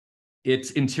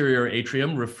 Its interior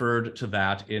atrium referred to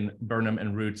that in Burnham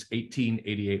and Root's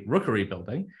 1888 Rookery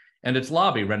building, and its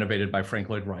lobby renovated by Frank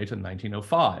Lloyd Wright in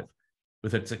 1905.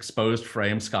 With its exposed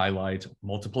frame skylight,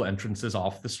 multiple entrances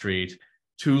off the street,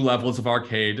 2 levels of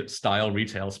arcade-style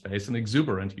retail space, and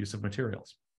exuberant use of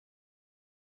materials.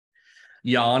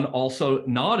 Jan also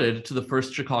nodded to the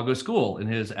first Chicago school in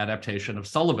his adaptation of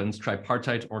Sullivan's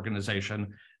tripartite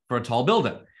organization for a tall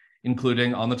building,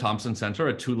 including on the Thompson Center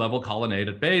a 2-level colonnade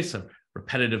at base, a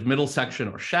repetitive middle section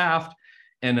or shaft,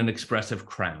 and an expressive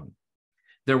crown.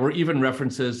 There were even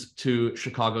references to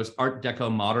Chicago's Art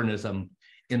Deco modernism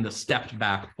in the stepped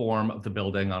back form of the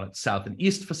building on its south and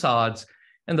east facades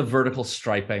and the vertical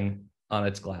striping on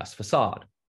its glass facade.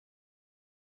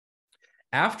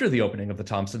 After the opening of the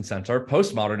Thompson Center,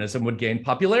 postmodernism would gain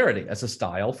popularity as a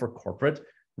style for corporate,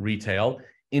 retail,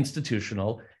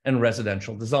 institutional, and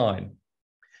residential design.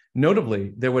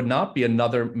 Notably, there would not be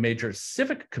another major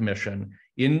civic commission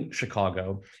in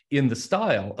Chicago in the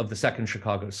style of the Second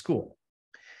Chicago School.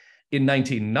 In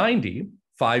 1990,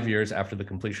 5 years after the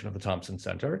completion of the Thompson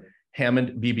Center,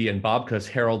 Hammond, Beebe, and Babka's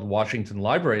Harold Washington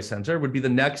Library Center would be the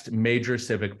next major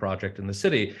civic project in the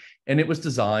city, and it was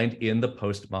designed in the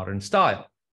postmodern style.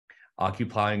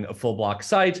 Occupying a full block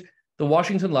site, the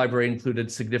Washington Library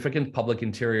included significant public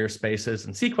interior spaces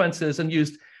and sequences and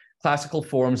used classical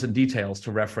forms and details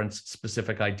to reference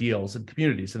specific ideals and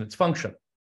communities and its function.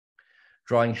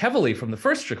 Drawing heavily from the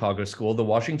first Chicago school, the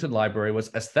Washington Library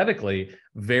was aesthetically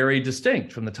very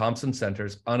distinct from the Thompson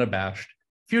Center's unabashed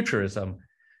futurism,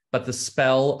 but the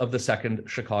spell of the second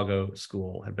Chicago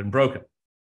school had been broken.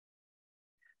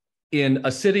 In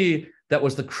a city that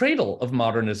was the cradle of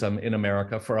modernism in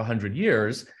America for 100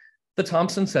 years, the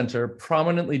Thompson Center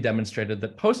prominently demonstrated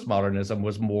that postmodernism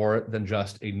was more than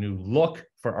just a new look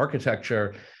for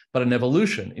architecture, but an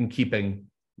evolution in keeping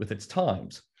with its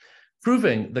times.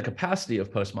 Proving the capacity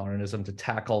of postmodernism to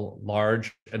tackle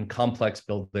large and complex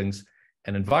buildings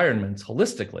and environments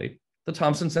holistically, the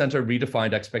Thompson Center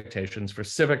redefined expectations for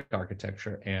civic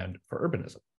architecture and for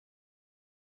urbanism.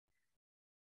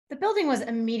 The building was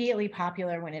immediately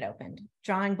popular when it opened,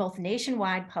 drawing both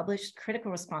nationwide published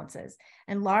critical responses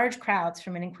and large crowds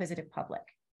from an inquisitive public.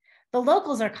 The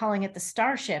locals are calling it the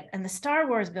Starship and the Star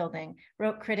Wars building,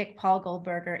 wrote critic Paul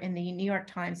Goldberger in the New York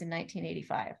Times in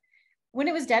 1985. When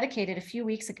it was dedicated a few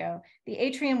weeks ago, the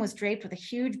atrium was draped with a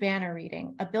huge banner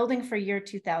reading, "A building for year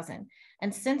 2000.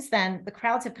 And since then, the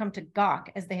crowds have come to gawk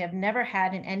as they have never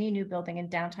had in any new building in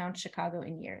downtown Chicago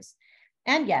in years.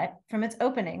 And yet, from its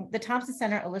opening, the Thompson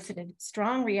Center elicited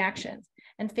strong reactions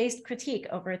and faced critique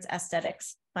over its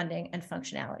aesthetics, funding, and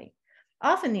functionality.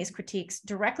 Often these critiques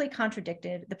directly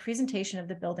contradicted the presentation of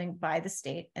the building by the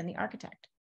state and the architect.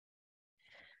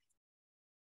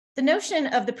 The notion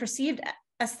of the perceived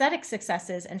aesthetic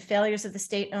successes and failures of the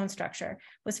state-owned structure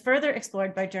was further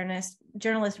explored by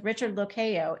journalist Richard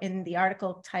Locayo in the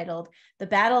article titled "The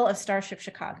Battle of Starship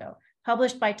Chicago,"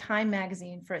 published by Time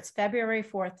magazine for its February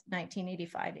 4th,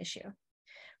 1985 issue,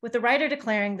 with the writer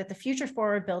declaring that the future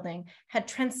forward building had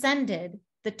transcended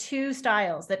the two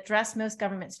styles that dress most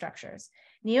government structures: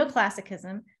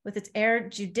 neoclassicism with its air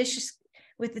judicious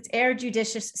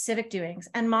civic doings,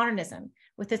 and modernism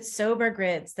with its sober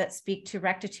grids that speak to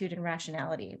rectitude and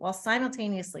rationality, while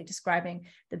simultaneously describing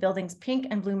the building's pink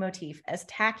and blue motif as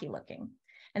tacky looking,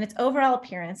 and its overall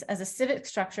appearance as a civic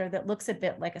structure that looks a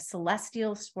bit like a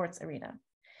celestial sports arena.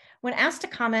 When asked to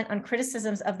comment on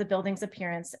criticisms of the building's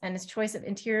appearance and its choice of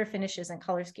interior finishes and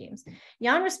color schemes,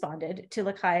 Jan responded to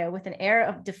Locayo with an air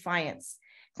of defiance,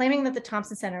 claiming that the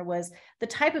Thompson Center was the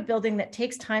type of building that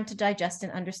takes time to digest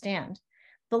and understand.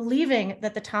 Believing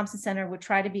that the Thompson Center would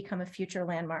try to become a future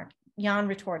landmark, Jan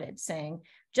retorted, saying,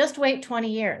 "Just wait 20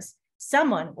 years.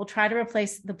 Someone will try to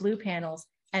replace the blue panels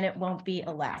and it won't be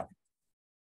allowed."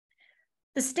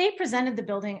 The state presented the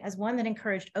building as one that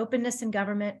encouraged openness in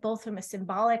government, both from a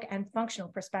symbolic and functional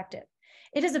perspective.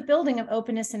 It is a building of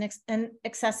openness and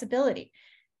accessibility.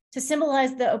 To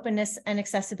symbolize the openness and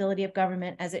accessibility of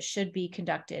government as it should be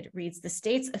conducted, reads the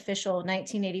state's official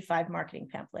 1985 marketing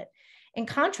pamphlet. In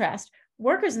contrast,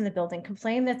 workers in the building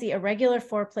complained that the irregular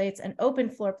floor plates and open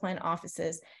floor plan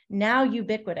offices, now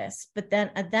ubiquitous, but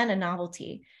then a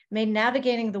novelty, made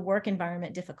navigating the work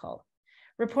environment difficult.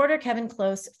 Reporter Kevin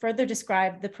Close further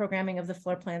described the programming of the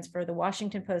floor plans for the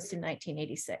Washington Post in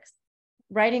 1986,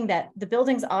 writing that the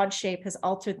building's odd shape has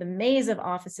altered the maze of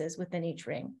offices within each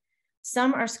ring.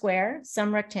 Some are square,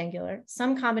 some rectangular,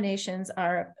 some combinations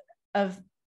of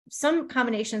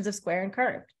square and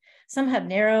curved. Some have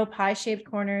narrow pie-shaped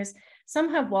corners.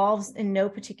 Some have walls in no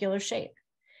particular shape.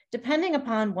 Depending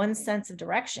upon one's sense of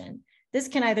direction, this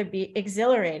can either be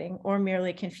exhilarating or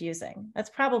merely confusing. That's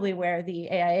probably where the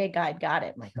AIA guide got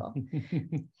it, Michael.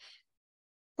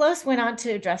 Close went on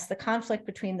to address the conflict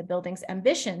between the building's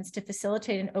ambitions to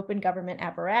facilitate an open government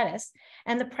apparatus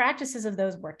and the practices of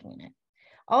those working in it.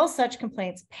 All such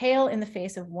complaints pale in the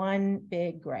face of one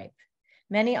big gripe: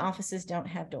 many offices don't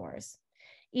have doors.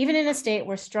 Even in a state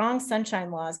where strong sunshine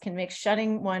laws can make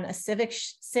shutting one a civic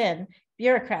sin,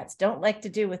 bureaucrats don't like to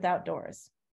do without doors.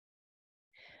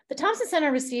 The Thompson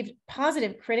Center received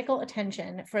positive critical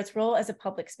attention for its role as a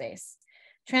public space,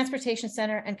 transportation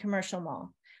center, and commercial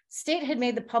mall. State had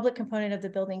made the public component of the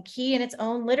building key in its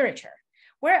own literature.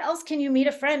 Where else can you meet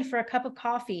a friend for a cup of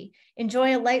coffee,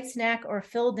 enjoy a light snack or a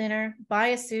full dinner, buy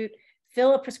a suit,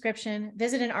 fill a prescription,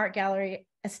 visit an art gallery,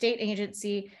 a state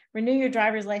agency, renew your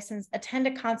driver's license, attend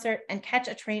a concert, and catch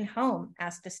a train home,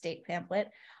 asked a state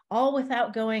pamphlet, all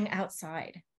without going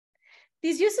outside.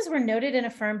 These uses were noted and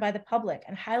affirmed by the public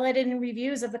and highlighted in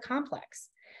reviews of the complex.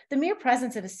 The mere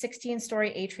presence of a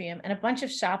 16-story atrium and a bunch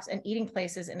of shops and eating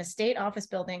places in a state office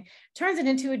building turns it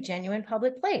into a genuine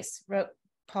public place, wrote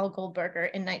Paul Goldberger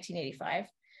in 1985.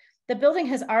 The building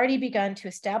has already begun to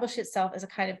establish itself as a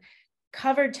kind of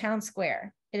covered town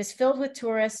square. It is filled with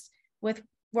tourists, with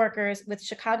workers, with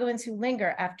Chicagoans who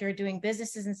linger after doing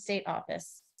businesses in state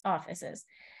offices.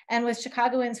 and with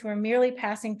Chicagoans who were merely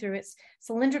passing through its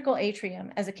cylindrical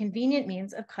atrium as a convenient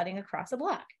means of cutting across a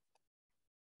block.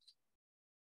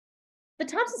 The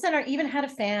Thompson Center even had a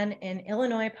fan in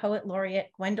Illinois poet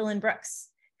laureate Gwendolyn Brooks,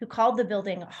 who called the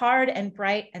building hard and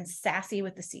bright and sassy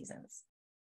with the seasons.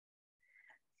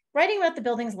 Writing about the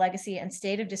building's legacy and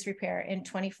state of disrepair in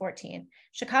 2014,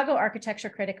 Chicago architecture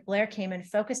critic Blair Kamen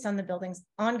focused on the building's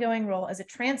ongoing role as a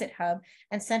transit hub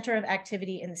and center of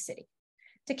activity in the city.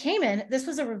 To Kamen, this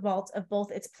was a result of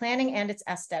both its planning and its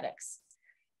aesthetics.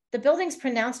 The building's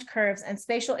pronounced curves and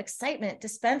spatial excitement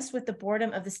dispensed with the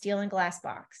boredom of the steel and glass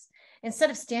box.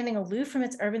 Instead of standing aloof from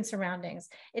its urban surroundings,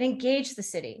 it engaged the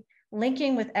city,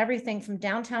 linking with everything from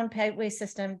downtown pedway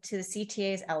system to the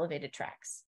CTA's elevated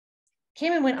tracks.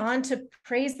 Kamen went on to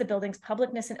praise the building's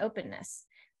publicness and openness.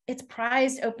 Its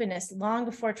prized openness long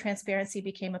before transparency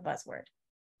became a buzzword.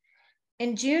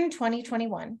 In June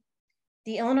 2021,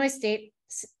 the Illinois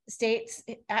State's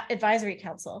Advisory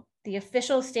Council, the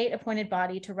official state-appointed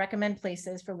body to recommend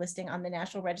places for listing on the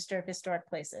National Register of Historic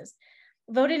Places,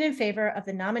 voted in favor of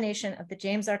the nomination of the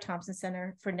James R. Thompson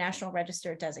Center for National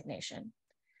Register designation.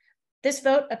 This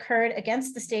vote occurred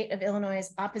against the state of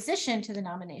Illinois' opposition to the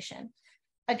nomination,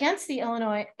 against the own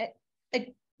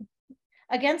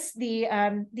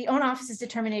office's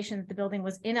determination that the building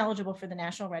was ineligible for the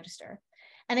National Register,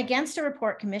 and against a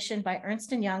report commissioned by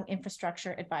Ernst & Young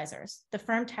Infrastructure Advisors, the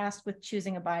firm tasked with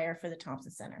choosing a buyer for the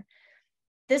Thompson Center.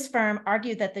 This firm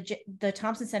argued that the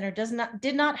Thompson Center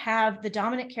did not have the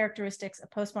dominant characteristics of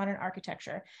postmodern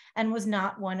architecture and was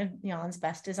not one of Jan's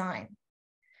best design.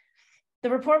 The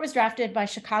report was drafted by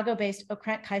Chicago-based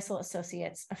Okrent Keisel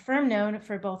Associates, a firm known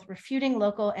for both refuting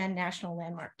local and national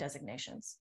landmark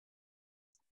designations.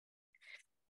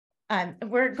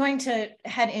 We're going to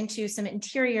head into some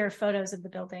interior photos of the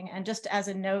building, and just as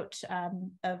a note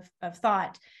of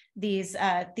thought, these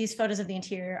photos of the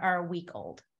interior are a week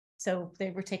old, so they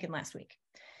were taken last week.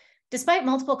 Despite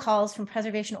multiple calls from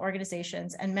preservation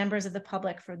organizations and members of the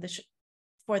public for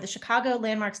the Chicago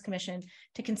Landmarks Commission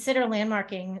to consider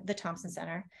landmarking the Thompson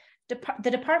Center, the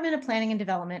Department of Planning and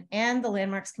Development and the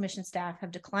Landmarks Commission staff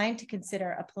have declined to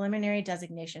consider a preliminary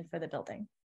designation for the building.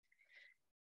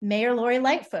 Mayor Lori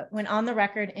Lightfoot went on the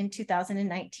record in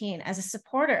 2019 as a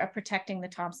supporter of protecting the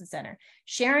Thompson Center,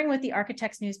 sharing with the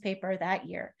Architects newspaper that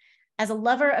year, "As a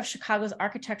lover of Chicago's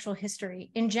architectural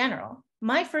history in general,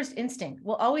 my first instinct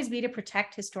will always be to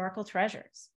protect historical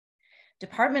treasures."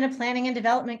 Department of Planning and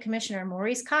Development Commissioner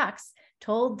Maurice Cox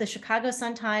told the Chicago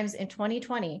Sun-Times in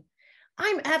 2020,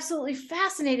 "I'm absolutely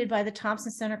fascinated by the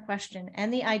Thompson Center question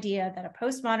and the idea that a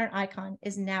postmodern icon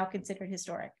is now considered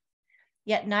historic.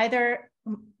 Yet neither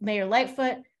Mayor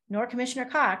Lightfoot nor Commissioner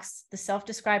Cox, the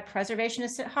self-described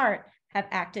preservationist at heart, have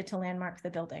acted to landmark the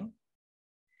building."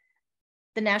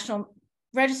 The National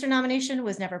Register nomination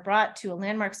was never brought to a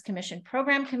Landmarks Commission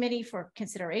program committee for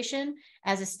consideration,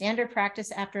 as a standard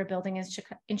practice after a building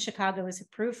in Chicago is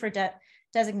approved for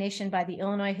designation by the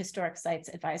Illinois Historic Sites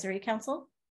Advisory Council.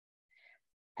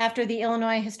 After the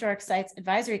Illinois Historic Sites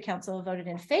Advisory Council voted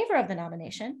in favor of the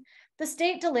nomination, the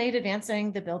state delayed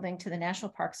advancing the building to the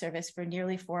National Park Service for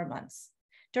nearly 4 months,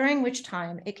 during which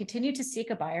time it continued to seek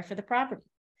a buyer for the property.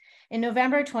 In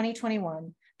November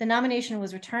 2021, the nomination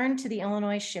was returned to the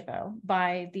Illinois SHPO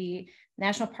by the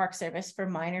National Park Service for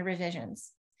minor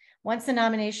revisions. Once the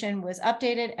nomination was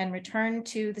updated and returned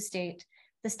to the state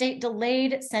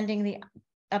delayed sending the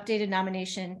updated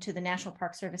nomination to the National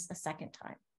Park Service a second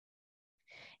time.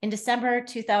 In December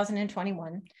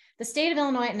 2021, the state of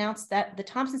Illinois announced that the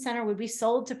Thompson Center would be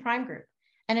sold to Prime Group,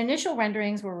 and initial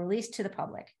renderings were released to the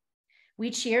public.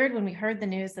 We cheered when we heard the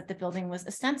news that the building was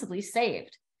ostensibly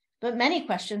saved, but many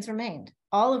questions remained,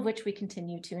 all of which we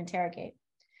continue to interrogate.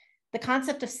 The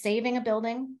concept of saving a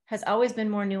building has always been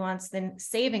more nuanced than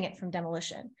saving it from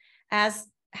demolition, as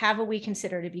have what we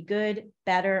consider to be good,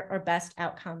 better, or best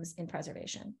outcomes in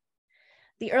preservation.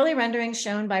 The early renderings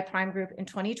shown by Prime Group in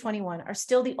 2021 are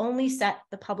still the only set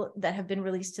that have been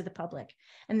released to the public,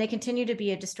 and they continue to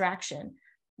be a distraction,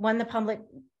 one the public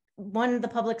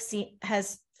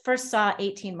first saw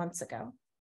 18 months ago.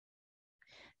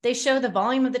 They show the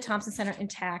volume of the Thompson Center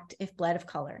intact if bled of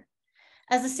color.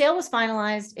 As the sale was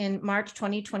finalized in March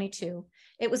 2022,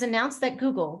 it was announced that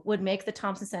Google would make the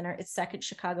Thompson Center its second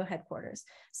Chicago headquarters,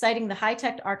 citing the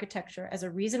high-tech architecture as a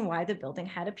reason why the building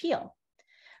had appeal.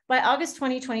 By August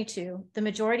 2022, the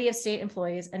majority of state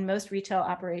employees and most retail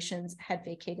operations had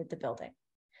vacated the building.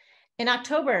 In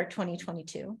October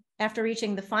 2022, after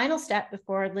reaching the final step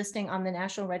before listing on the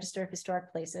National Register of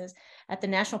Historic Places at the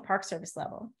National Park Service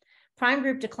level, Prime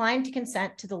Group declined to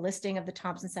consent to the listing of the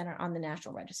Thompson Center on the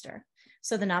National Register,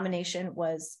 so the nomination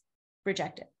was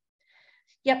rejected.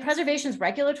 Yet preservation's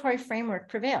regulatory framework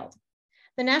prevailed.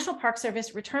 The National Park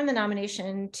Service returned the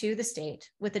nomination to the state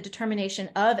with a determination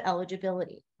of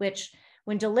eligibility, which,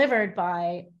 when delivered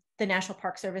by the National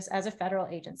Park Service as a federal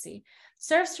agency,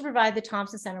 serves to provide the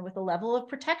Thompson Center with a level of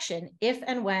protection if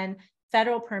and when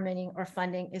federal permitting or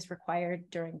funding is required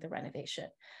during the renovation.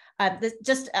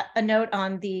 Just a note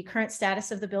on the current status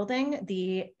of the building.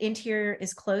 The interior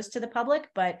is closed to the public,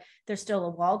 but there's still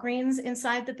a Walgreens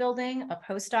inside the building, a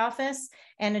post office,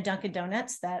 and a Dunkin'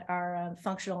 Donuts that are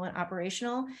functional and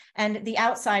operational. And the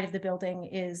outside of the building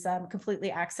is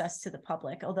completely accessed to the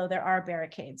public, although there are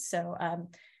barricades. So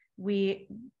we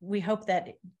hope that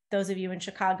those of you in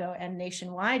Chicago and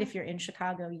nationwide, if you're in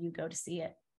Chicago, you go to see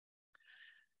it.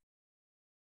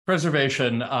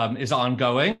 Preservation is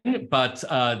ongoing, but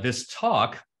this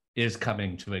talk is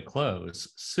coming to a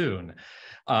close soon.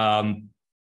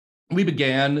 We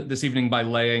began this evening by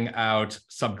laying out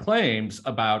some claims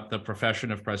about the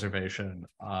profession of preservation,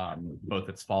 both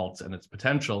its faults and its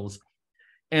potentials,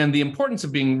 and the importance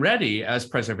of being ready as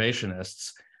preservationists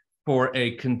for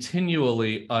a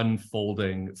continually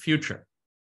unfolding future.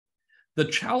 The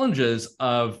challenges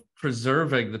of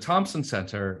preserving the Thompson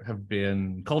Center have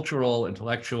been cultural,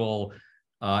 intellectual,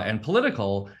 and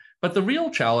political, but the real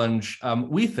challenge,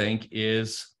 we think,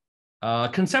 is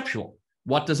conceptual.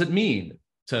 What does it mean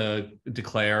to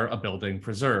declare a building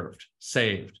preserved,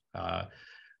 saved?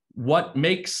 What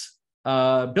makes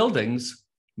buildings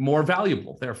more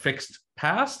valuable, their fixed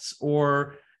pasts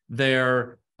or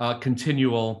their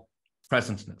continual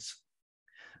presentness?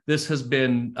 This has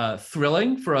been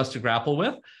thrilling for us to grapple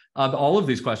with. All of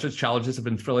these questions, challenges have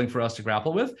been thrilling for us to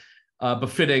grapple with,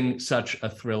 befitting such a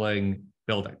thrilling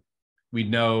building. We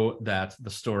know that the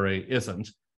story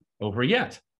isn't over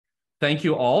yet. Thank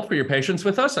you all for your patience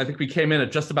with us. I think we came in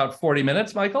at just about 40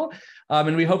 minutes, Michael,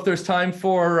 and we hope there's time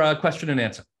for question and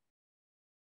answer.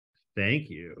 Thank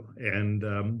you.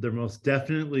 And there most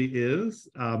definitely is.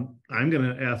 I'm going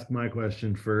to ask my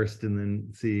question first and then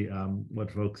see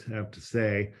what folks have to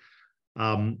say.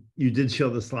 You did show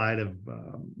the slide of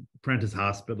Prentice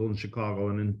Hospital in Chicago,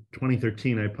 and in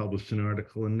 2013, I published an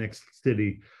article in Next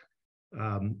City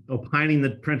opining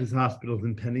that Prentice Hospital's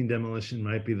impending demolition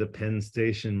might be the Penn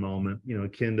Station moment,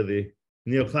 akin to the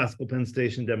neoclassical Penn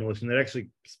Station demolition that actually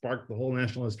sparked the whole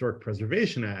National Historic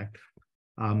Preservation Act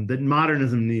that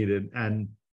modernism needed. And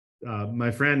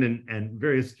my friend and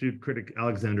very astute critic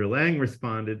Alexandra Lang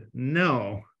responded,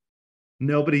 no.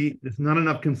 There's not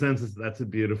enough consensus that's a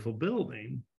beautiful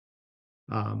building.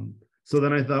 So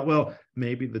then I thought, well,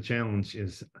 maybe the challenge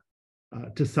is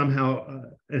to somehow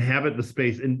inhabit the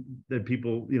space, and that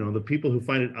people, the people who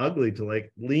find it ugly to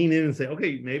like lean in and say,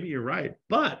 okay, maybe you're right,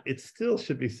 but it still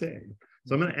should be saved.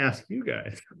 So I'm going to ask you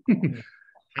guys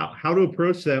how to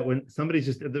approach that when somebody's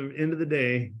just at the end of the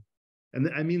day. And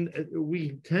I mean,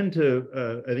 we tend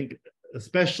to, I think,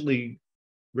 especially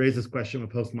raise this question with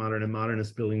postmodern and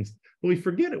modernist buildings, but we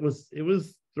forget it was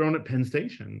thrown at Penn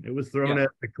Station. It was thrown at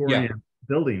Victorian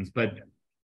buildings. But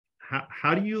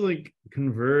how do you like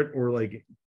convert or like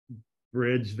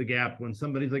bridge the gap when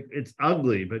somebody's like, it's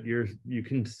ugly, but you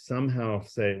can somehow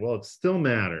say, well, it still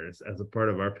matters as a part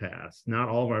of our past. Not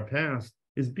all of our past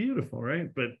is beautiful,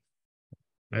 right? But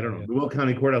I don't know. The Will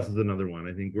County Courthouse is another one.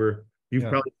 I think you've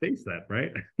probably faced that,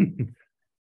 right?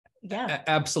 Yeah,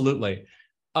 absolutely.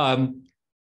 The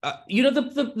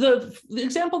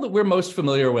example that we're most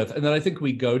familiar with, and that I think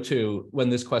we go to when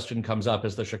this question comes up,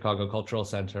 is the Chicago Cultural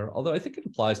Center, although I think it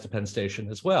applies to Penn Station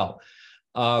as well.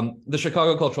 The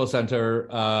Chicago Cultural Center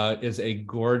is a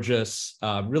gorgeous,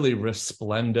 really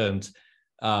resplendent,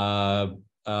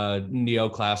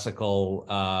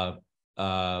 neoclassical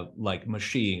like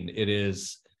machine. It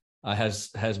is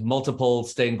has multiple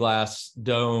stained glass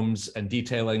domes and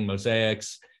detailing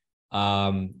mosaics,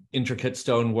 intricate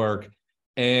stonework.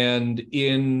 And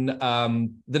in the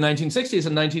 1960s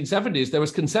and 1970s, there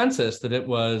was consensus that it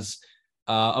was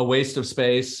a waste of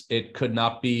space. It could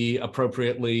not be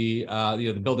appropriately,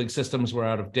 the building systems were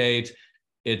out of date.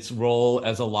 Its role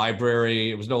as a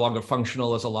library, it was no longer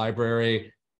functional as a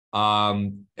library.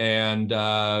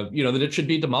 That it should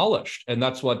be demolished. And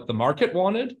that's what the market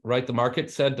wanted, right? The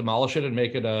market said, demolish it and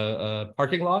make it a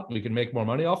parking lot. We can make more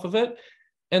money off of it.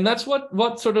 And that's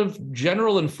what sort of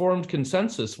general informed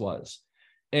consensus was.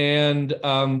 And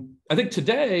I think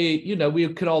today,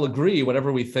 we could all agree,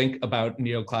 whatever we think about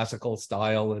neoclassical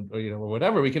style and or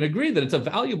whatever, we can agree that it's a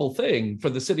valuable thing for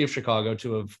the city of Chicago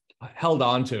to have held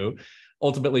on to,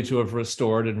 ultimately to have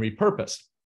restored and repurposed.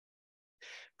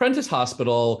 Prentice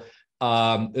Hospital,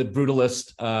 a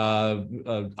brutalist,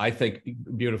 I think,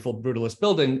 beautiful brutalist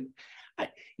building.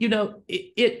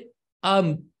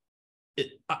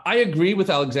 I agree with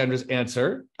Alexandra's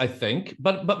answer, I think,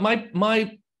 but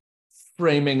my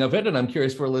framing of it, and I'm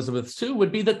curious for Elizabeth's too,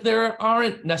 would be that there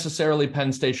aren't necessarily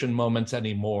Penn Station moments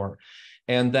anymore,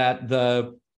 and that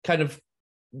the kind of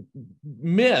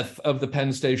myth of the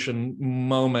Penn Station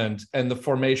moment and the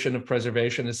formation of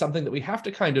preservation is something that we have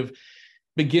to kind of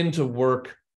begin to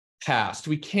work past.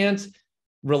 We can't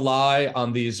rely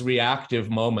on these reactive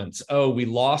moments. Oh, we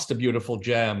lost a beautiful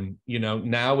gem, you know,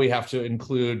 now we have to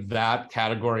include that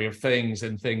category of things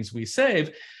and things we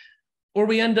save, or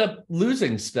we end up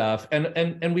losing stuff,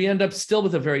 and we end up still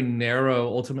with a very narrow,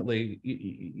 ultimately,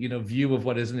 you know, view of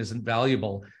what is and isn't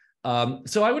valuable.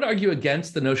 So I would argue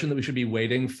against the notion that we should be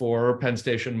waiting for Penn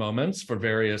Station moments for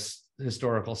various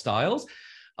historical styles,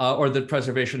 or that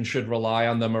preservation should rely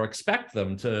on them or expect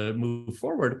them to move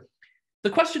forward. The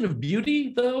question of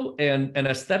beauty, though, and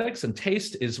aesthetics and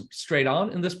taste is straight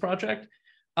on in this project.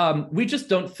 We just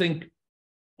don't think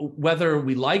whether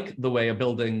we like the way a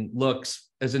building looks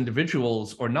as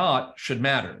individuals or not should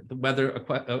matter. Whether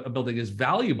a building is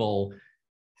valuable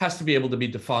has to be able to be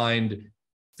defined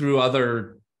through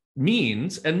other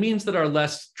means, and means that are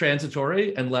less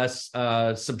transitory and less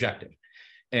subjective.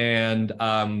 And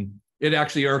it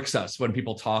actually irks us when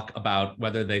people talk about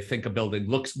whether they think a building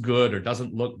looks good or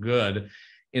doesn't look good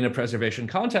in a preservation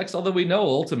context, although we know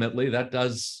ultimately that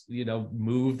does, you know,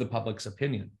 move the public's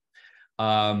opinion.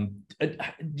 Do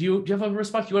you have a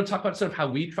response? Do you want to talk about sort of how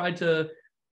we tried to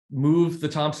move the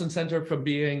Thompson Center from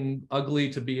being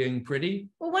ugly to being pretty?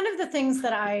 Well, one of the things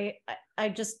that I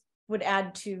just would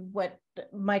add to what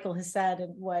Michael has said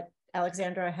and what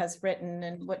Alexandra has written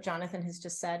and what Jonathan has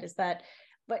just said is that,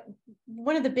 but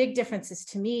one of the big differences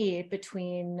to me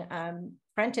between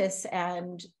Prentice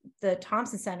and the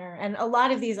Thompson Center and a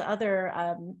lot of these other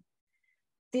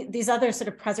sort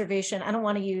of preservation, I don't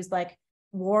want to use like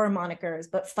war monikers,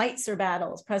 but fights or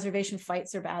battles, preservation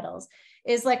fights or battles,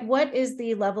 is like, what is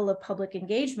the level of public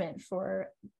engagement for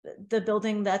the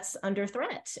building that's under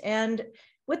threat? And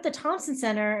with the Thompson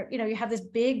Center, you know, you have this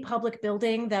big public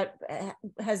building that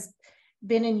has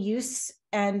been in use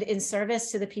and in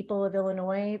service to the people of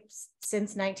Illinois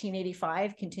since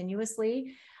 1985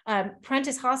 continuously.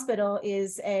 Prentice Hospital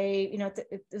is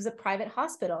it was a private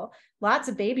hospital. Lots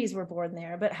of babies were born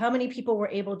there, but how many people were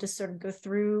able to sort of go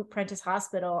through Prentice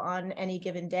Hospital on any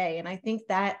given day? And I think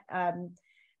that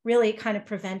really kind of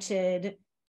prevented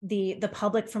the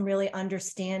public from really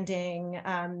understanding,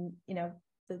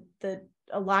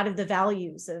 a lot of the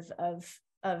values of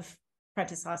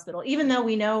Prentice Hospital, even though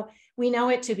we know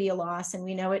it to be a loss, and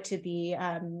we know it to be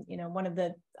one of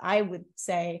the, I would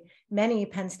say, many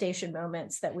Penn Station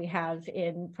moments that we have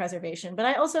in preservation. But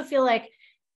I also feel like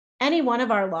any one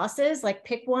of our losses, like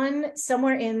pick one,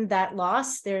 somewhere in that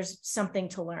loss, there's something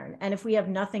to learn. And if we have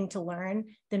nothing to learn,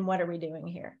 then what are we doing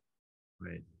here?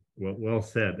 Right. Well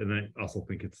said. And I also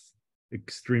think it's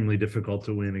extremely difficult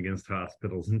to win against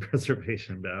hospitals in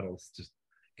preservation battles, just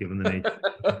given the nature.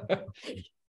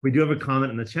 We do have a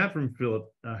comment in the chat from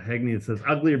Philip Hegney. It says,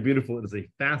 ugly or beautiful, it is a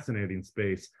fascinating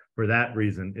space. For that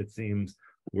reason, it seems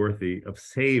worthy of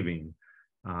saving.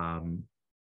 So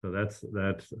that's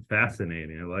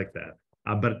fascinating. I like that.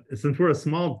 But since we're a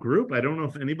small group, I don't know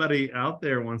if anybody out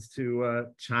there wants to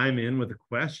chime in with a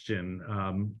question.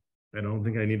 I don't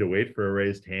think I need to wait for a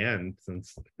raised hand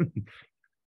since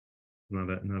not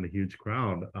a huge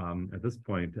crowd at this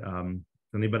point. Does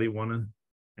anybody want to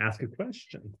ask a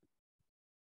question?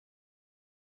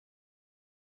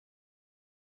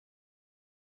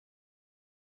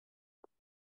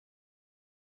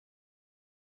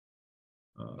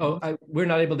 We're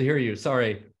not able to hear you.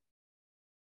 Sorry.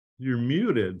 You're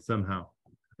muted somehow.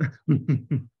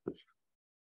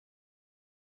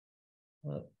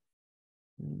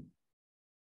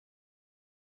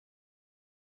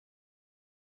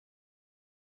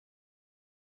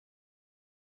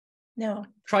 No.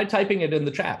 Try typing it in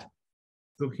the chat.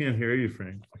 Still can't hear you,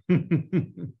 Frank.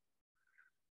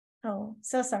 Oh,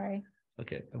 so sorry.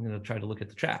 Okay, I'm going to try to look at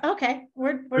the chat. Okay,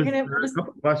 we're gonna. There's a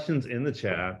couple questions in the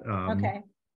chat. Okay.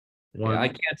 Yeah, I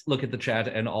can't look at the chat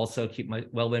and also keep my.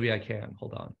 Well, maybe I can.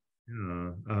 Hold on.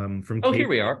 From Katie, here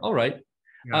we are. All right.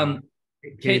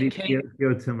 Katie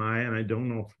Tamai, and I don't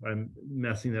know if I'm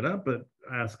messing it up, but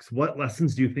asks, what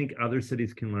lessons do you think other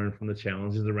cities can learn from the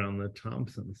challenges around the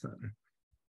Thompson Center?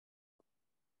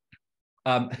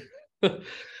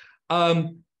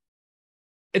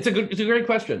 It's a great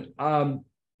question. I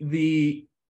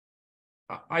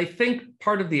think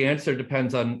part of the answer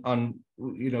depends on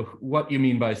what you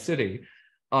mean by city.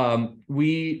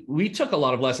 We took a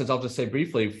lot of lessons, I'll just say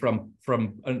briefly, from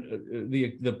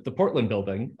the Portland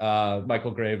building,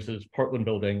 Michael Graves's Portland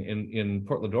building in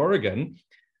Portland, Oregon,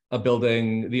 a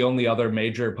building, the only other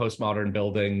major postmodern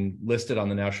building listed on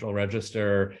the National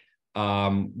Register,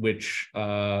 which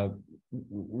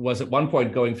was at one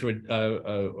point going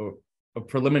through a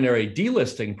preliminary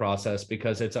delisting process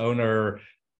because its owner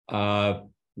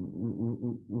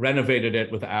renovated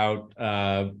it without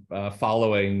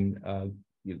following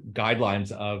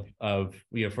guidelines of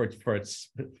for its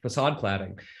facade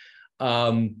cladding.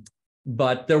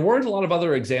 But there weren't a lot of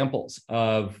other examples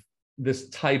of this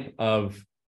type of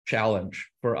challenge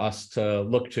for us to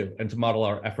look to and to model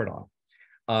our effort on.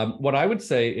 What I would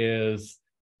say is,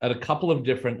 at a couple of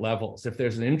different levels, if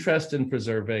there's an interest in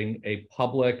preserving a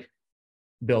public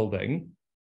building,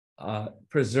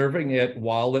 preserving it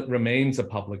while it remains a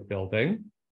public building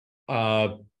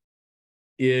opens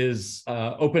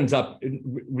up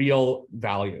real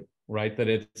value, right? That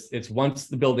it's once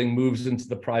the building moves into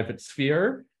the private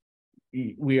sphere,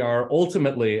 we are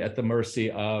ultimately at the mercy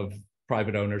of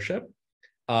private ownership.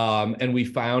 And we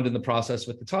found in the process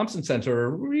with the Thompson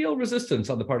Center real resistance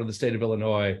on the part of the state of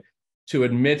Illinois to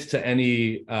admit to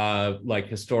any like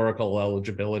historical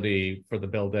eligibility for the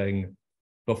building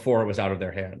before it was out of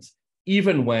their hands,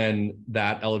 even when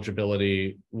that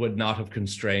eligibility would not have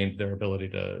constrained their ability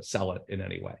to sell it in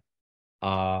any way.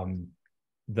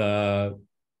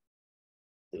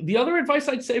 The other advice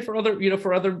I'd say for other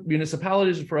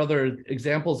municipalities and for other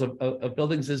examples of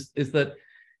buildings is that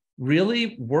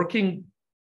really working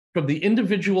from the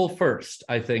individual first,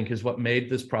 I think, is what made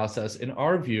this process, in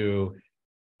our view,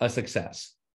 a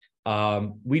success.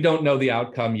 We don't know the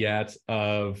outcome yet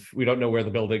we don't know where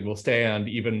the building will stand,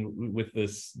 even with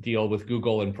this deal with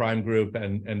Google and Prime Group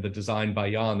and the design by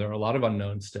Jan. There are a lot of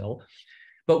unknowns still.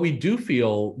 But we do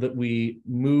feel that we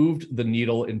moved the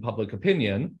needle in public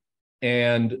opinion,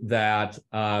 and that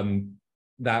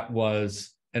that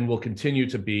was and will continue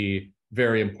to be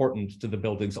very important to the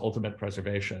building's ultimate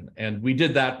preservation. And we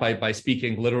did that by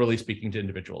literally speaking to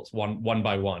individuals, one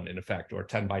by one, in effect, or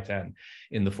 10 by 10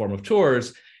 in the form of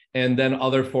tours, and then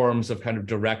other forms of kind of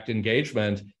direct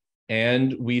engagement.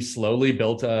 And we slowly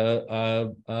built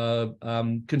a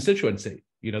constituency,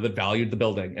 that valued the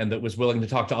building and that was willing to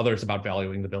talk to others about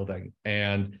valuing the building.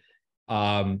 And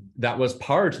that was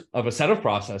part of a set of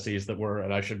processes that were,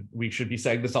 and we should be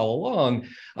saying this all along,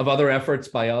 of other efforts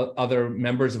by other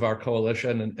members of our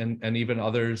coalition and even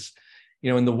others,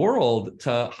 in the world,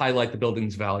 to highlight the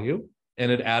building's value.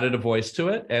 And it added a voice to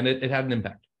it, and it had an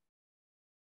impact.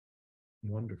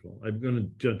 Wonderful. I'm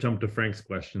going to jump to Frank's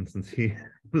question since he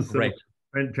was Right.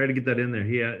 Try to get that in there.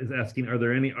 He is asking, are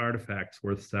there any artifacts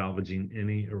worth salvaging,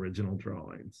 any original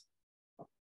drawings?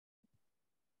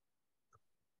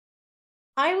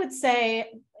 I would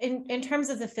say in terms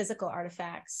of the physical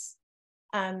artifacts,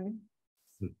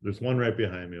 there's one right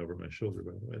behind me over my shoulder,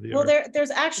 by the way. Well,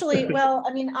 there's actually, well,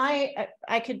 I mean, I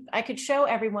could show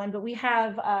everyone, but we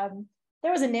have,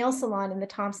 there was a nail salon in the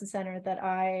Thompson Center that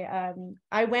I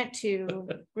went to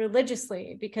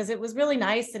religiously because it was really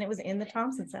nice and it was in the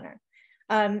Thompson Center.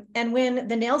 And when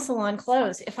the nail salon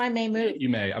closed, if I may move. You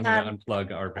may, I'm going to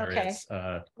unplug our various.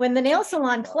 Okay. When the nail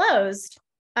salon closed,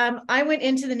 I went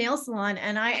into the nail salon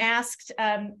and I asked,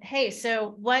 hey,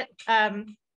 so what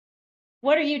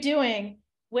are you doing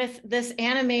with this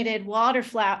animated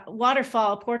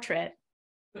waterfall portrait?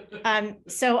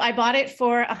 So I bought it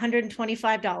for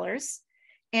 $125,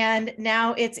 and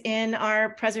now it's in our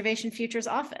Preservation Futures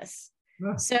office.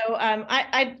 Yeah. So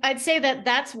I'd say that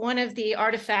that's one of the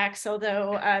artifacts,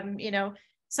 although,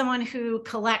 someone who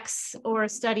collects or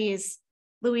studies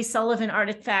Louis Sullivan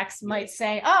artifacts might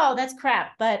say, oh, that's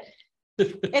crap, but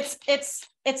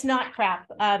it's not crap.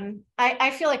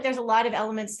 I feel like there's a lot of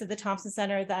elements to the Thompson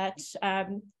Center that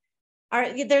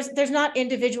there's not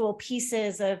individual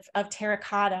pieces of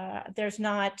terracotta. There's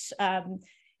not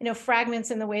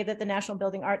fragments in the way that the National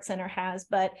Building Arts Center has,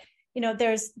 but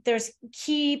there's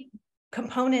key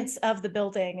components of the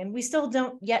building, and we still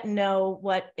don't yet know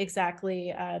what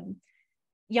exactly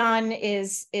Jan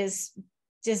is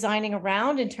designing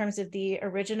around in terms of the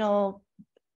original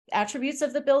attributes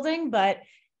of the building. But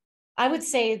I would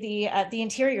say the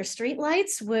interior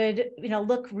streetlights would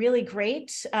look really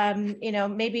great.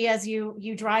 Maybe as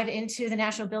you drive into the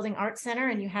National Building Arts Center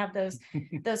and you have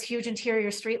those huge interior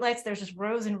streetlights, there's just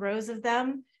rows and rows of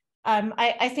them.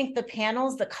 I think the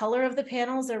panels, the color of the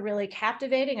panels are really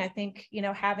captivating. I think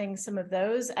having some of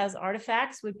those as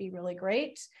artifacts would be really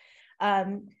great.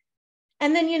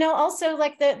 And then, also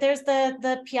like there's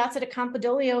the Piazza di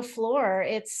Campidoglio floor.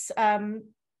 It's,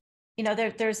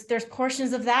 there's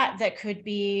portions of that could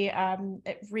be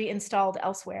reinstalled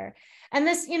elsewhere. And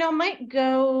this, might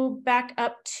go back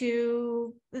up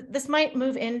to, this might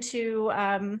move into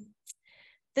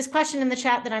this question in the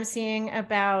chat that I'm seeing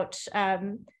about,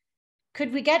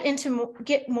 could we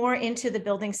get more into the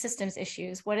building systems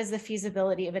issues? What is the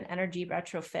feasibility of an energy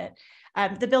retrofit?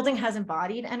 The building has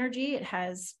embodied energy. It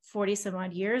has 40 some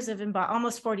odd years of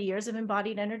almost 40 years of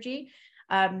embodied energy.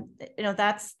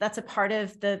 That's a part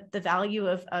of the value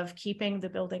of keeping the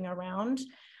building around.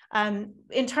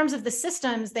 In terms of the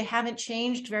systems, they haven't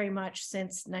changed very much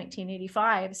since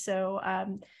 1985. So,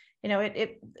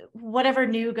 whatever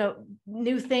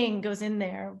new thing goes in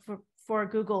there for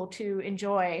Google to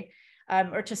enjoy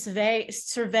or to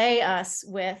survey us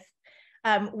with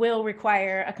will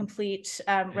require a complete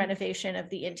renovation of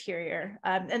the interior.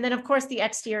 And then, of course, the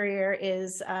exterior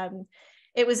is,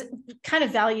 it was kind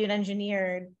of value and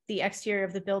engineered, the exterior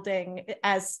of the building,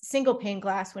 as single pane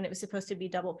glass when it was supposed to be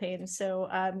double pane. So,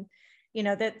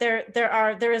 that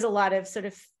there is a lot of sort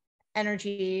of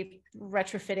energy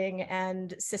retrofitting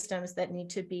and systems that need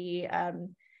to be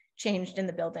changed in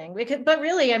the building. But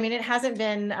really, I mean, it hasn't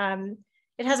been,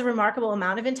 it has a remarkable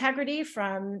amount of integrity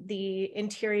from the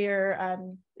interior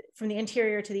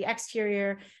to the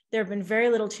exterior. There have been very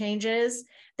little changes.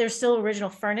 There's still original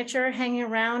furniture hanging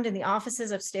around in the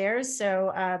offices upstairs.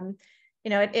 So,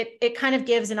 it kind of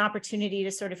gives an opportunity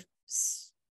to sort of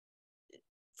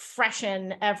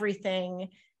freshen everything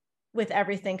with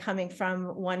everything coming from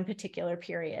one particular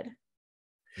period.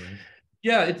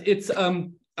 Yeah,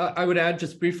 I would add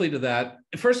just briefly to that.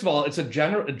 First of all, it's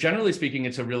generally speaking,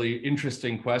 it's a really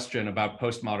interesting question about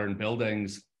postmodern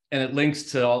buildings, and it links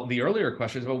to all the earlier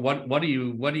questions about what do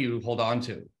you hold on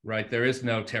to, right? There is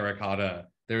no terracotta,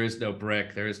 there is no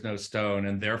brick, there is no stone,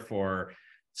 and therefore,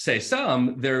 say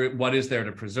some, what is there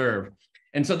to preserve?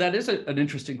 And so that is an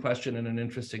interesting question and an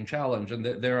interesting challenge. And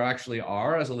there actually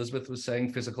are, as Elizabeth was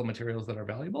saying, physical materials that are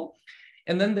valuable.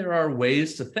 And then there are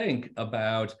ways to think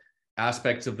about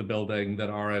aspects of the building that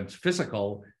aren't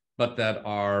physical, but that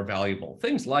are valuable.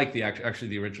 Things like actually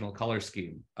the original color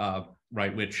scheme,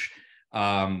 right, which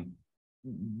bears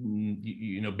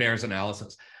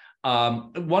analysis.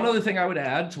 One other thing I would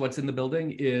add to what's in the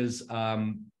building is,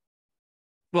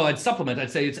 I'd supplement.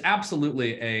 I'd say it's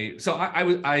absolutely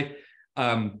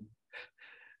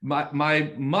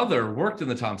my mother worked in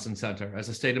the Thompson Center as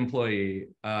a state employee,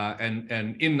 and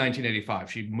in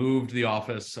 1985, she moved the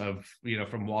office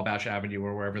from Wabash Avenue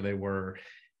or wherever they were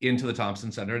into the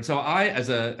Thompson Center. And so I, as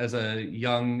a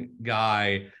young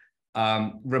guy,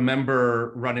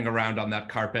 remember running around on that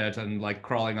carpet and like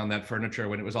crawling on that furniture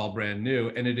when it was all brand new.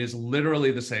 And it is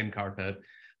literally the same carpet,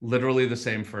 literally the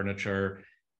same furniture.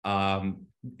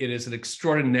 It is an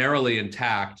extraordinarily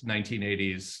intact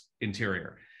 1980s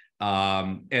interior.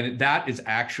 And that is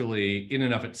actually in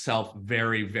and of itself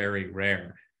very, very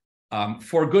rare,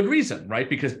 for good reason, right?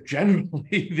 Because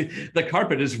generally the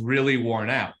carpet is really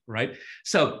worn out, right?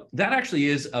 So that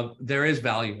actually there is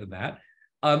value in that.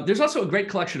 There's also a great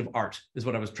collection of art, is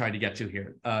what I was trying to get to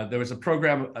here. There was a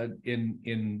program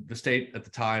in the state at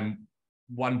the time,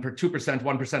 2%,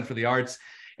 1% for the arts.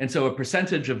 And so a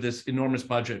percentage of this enormous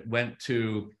budget went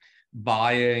to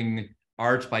buying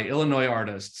art by Illinois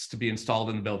artists to be installed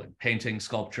in the building, painting,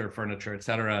 sculpture, furniture, et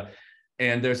cetera.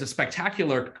 And there's a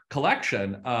spectacular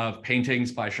collection of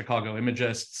paintings by Chicago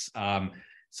imagists, the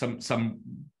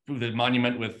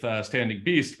monument with Standing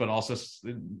Beast, but also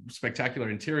spectacular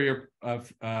interior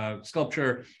of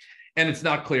sculpture. And it's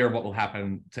not clear what will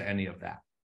happen to any of that.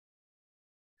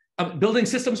 Building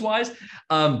systems wise,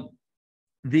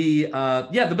 the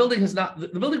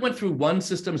building went through one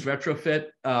systems retrofit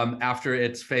after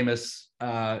its famous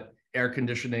air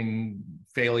conditioning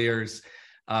failures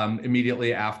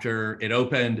immediately after it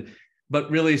opened, but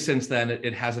really since then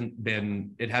it hasn't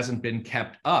been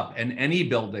kept up. And any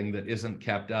building that isn't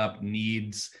kept up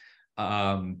needs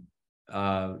ongoing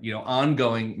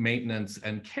maintenance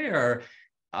and care.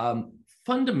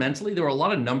 Fundamentally, there were a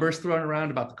lot of numbers thrown around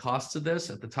about the costs of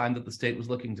this at the time that the state was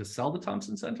looking to sell the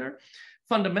Thompson Center.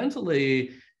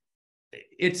 Fundamentally,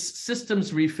 its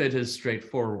systems refit is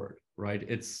straightforward, right?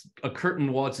 It's a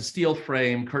curtain wall, it's a steel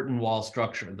frame curtain wall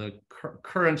structure. The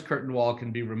current curtain wall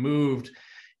can be removed.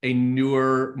 A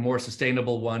newer, more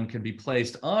sustainable one can be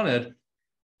placed on it.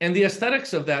 And the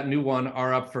aesthetics of that new one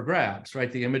are up for grabs,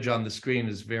 right? The image on the screen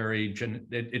is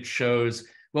it shows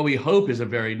what we hope is a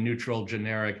very neutral,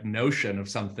 generic notion of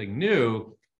something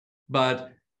new,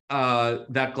 but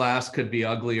that glass could be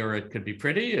ugly or it could be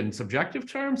pretty in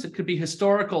subjective terms. It could be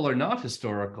historical or not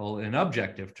historical in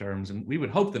objective terms. And we would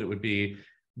hope that it would be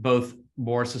both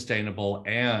more sustainable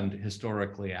and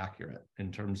historically accurate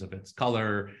in terms of its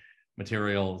color,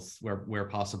 materials, where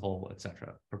possible, et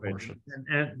cetera, proportion.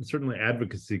 Right. And certainly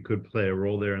advocacy could play a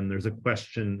role there. And there's a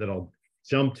question that I'll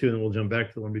jump to, and we'll jump back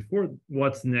to the one before,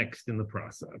 what's next in the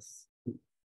process?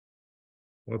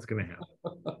 What's going to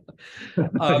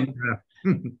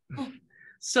happen?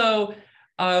 So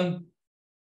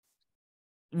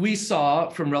we saw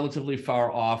from relatively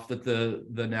far off that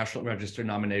the National Register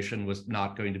nomination was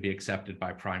not going to be accepted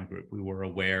by Prime Group. We were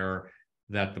aware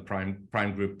that the Prime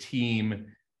Group team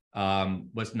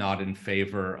was not in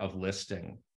favor of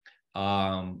listing.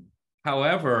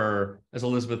 However, as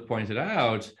Elizabeth pointed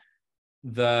out,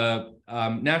 the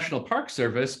National Park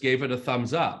Service gave it a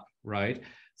thumbs up, right?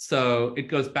 So it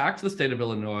goes back to the state of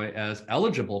Illinois as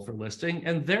eligible for listing,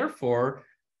 and therefore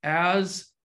as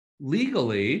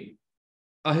legally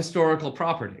a historical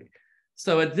property.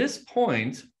 So at this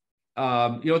point,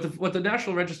 what the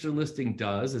National Register listing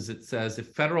does is it says if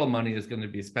federal money is going to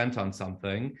be spent on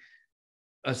something,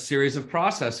 a series of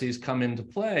processes come into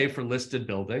play for listed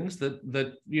buildings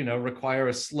that require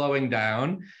a slowing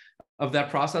down of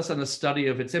that process and a study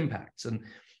of its impacts. And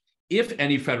if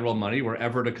any federal money were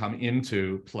ever to come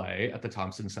into play at the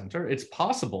Thompson Center, it's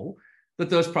possible that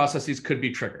those processes could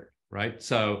be triggered, right?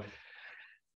 So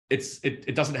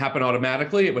it doesn't happen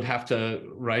automatically. It would have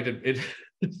to, right?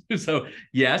 So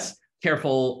yes,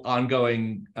 careful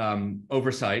ongoing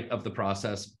oversight of the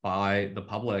process by the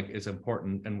public is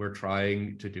important, and we're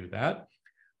trying to do that.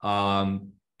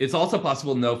 It's also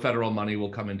possible no federal money will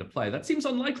come into play. That seems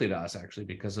unlikely to us, actually,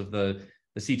 because of the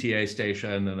CTA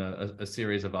station and a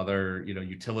series of other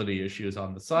utility issues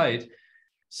on the site.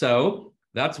 So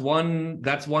that's one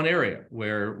area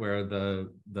where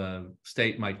the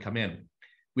state might come in.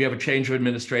 We have a change of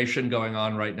administration going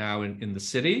on right now in the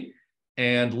city,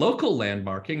 and local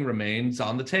landmarking remains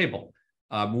on the table.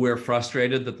 We're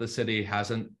frustrated that the city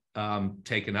hasn't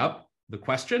taken up the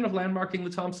question of landmarking the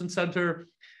Thompson Center.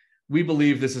 We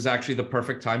believe this is actually the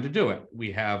perfect time to do it.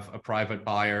 We have a private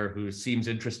buyer who seems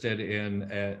interested in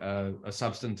a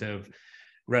substantive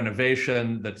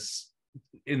renovation that's,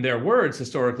 in their words,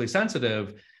 historically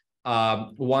sensitive.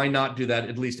 Why not do that,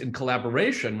 at least in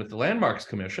collaboration with the Landmarks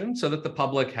Commission, so that the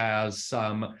public has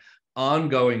some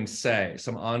ongoing say,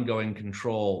 some ongoing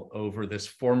control over this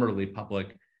formerly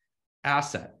public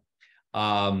asset.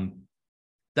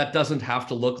 That doesn't have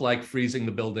to look like freezing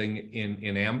the building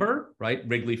in amber, right?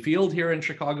 Wrigley Field here in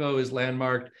Chicago is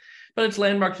landmarked, but it's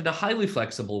landmarked in a highly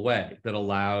flexible way that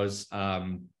allows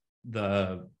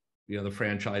the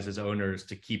franchise's owners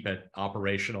to keep it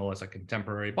operational as a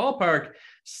contemporary ballpark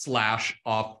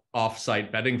 /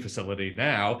 off-site betting facility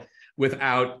now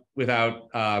without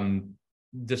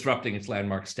disrupting its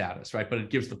landmark status, right? But it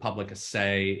gives the public a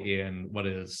say in what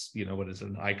is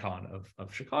an icon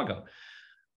of Chicago.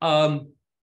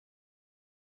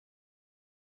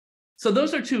 So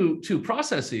those are two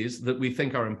processes that we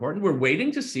think are important. We're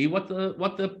waiting to see what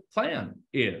the plan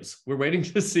is. We're waiting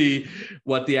to see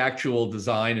what the actual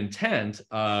design intent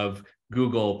of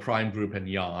Google, Prime Group, and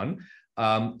Jan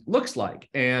looks like.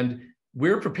 And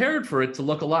we're prepared for it to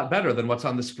look a lot better than what's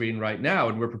on the screen right now,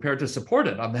 and we're prepared to support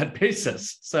it on that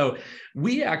basis. So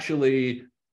we actually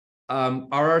are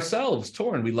ourselves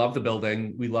torn. We love the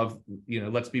building. We love,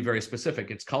 let's be very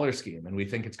specific, its color scheme, and we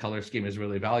think its color scheme is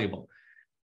really valuable.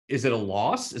 Is it a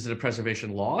loss? Is it a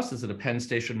preservation loss? Is it a Penn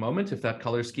Station moment if that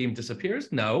color scheme disappears?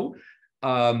 No,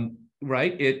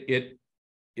 right?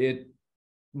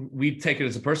 We'd take it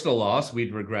as a personal loss.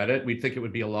 We'd regret it. We'd think it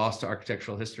would be a loss to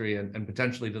architectural history and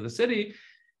potentially to the city,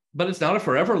 but it's not a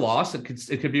forever loss. It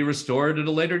could be restored at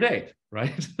a later date,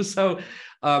 right? So,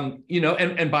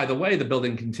 and by the way, the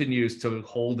building continues to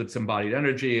hold its embodied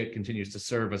energy. It continues to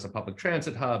serve as a public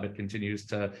transit hub. It continues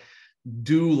to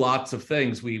do lots of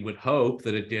things we would hope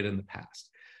that it did in the past.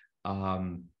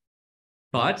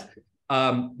 But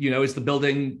is the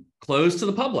building closed to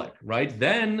the public, right?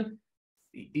 Then,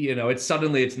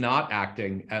 it's not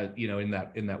acting, in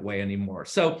that way anymore.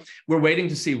 So we're waiting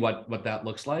to see what that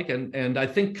looks like, and I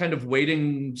think kind of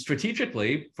waiting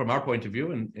strategically from our point of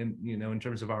view, and in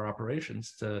terms of our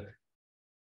operations to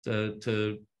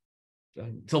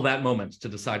till that moment to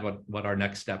decide what our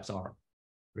next steps are.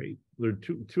 Great. There are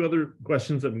two other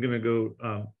questions. I'm going to go,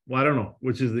 I don't know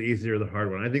which is the easier or the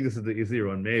hard one. I think this is the easier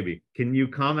one, maybe. Can you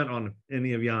comment on if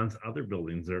any of Jan's other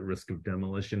buildings are at risk of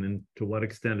demolition, and to what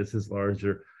extent is his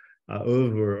larger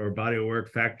oeuvre or body of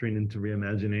work factoring into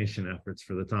reimagination efforts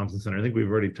for the Thompson Center? I think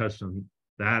we've already touched on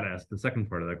that as the second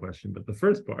part of that question, but the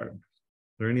first part, are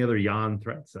there any other Jan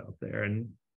threats out there? And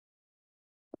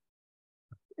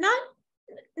not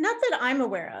that I'm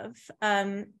aware of.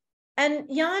 And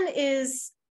Jan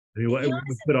is... we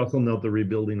could also note the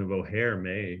rebuilding of O'Hare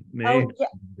may. Oh, yeah.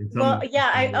 Well, yeah.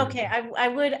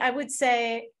 I would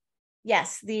say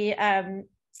yes.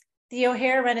 the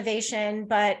O'Hare renovation,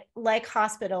 but like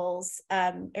hospitals,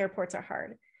 airports are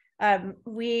hard.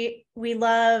 We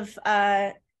love,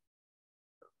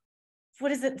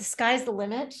 what is it? The sky's the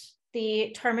limit.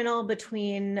 The terminal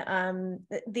between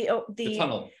the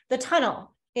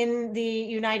tunnel in the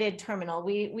United Terminal.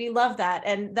 We love that,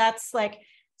 and that's like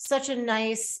such a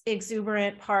nice,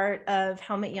 exuberant part of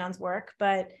Helmut Jahn's work.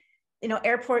 But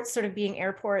airports sort of being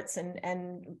airports,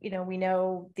 and we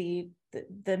know the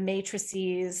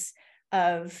matrices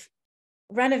of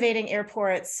renovating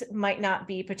airports might not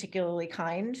be particularly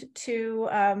kind to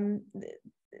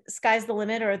sky's the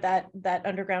limit or that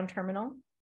underground terminal.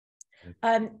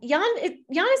 Jan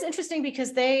is interesting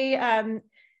because they're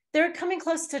coming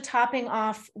close to topping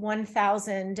off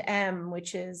 1000 M,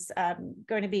 which is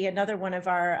going to be another one of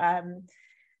our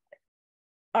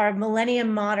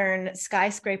Millennium Modern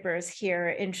skyscrapers here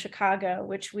in Chicago,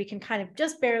 which we can kind of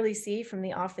just barely see from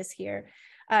the office here.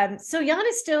 So Jan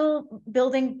is still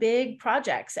building big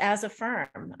projects as a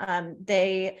firm.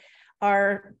 They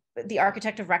are the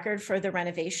architect of record for the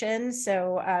renovation.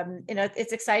 So,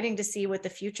 it's exciting to see what the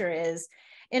future is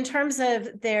in terms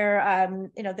of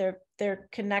their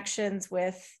connections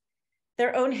with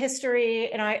their own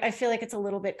history. And I feel like it's a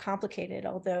little bit complicated,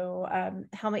 although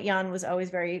Helmut Jahn was always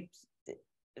very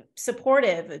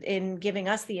supportive in giving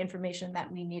us the information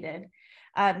that we needed.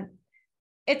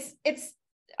 It's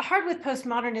hard with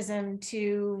postmodernism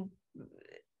to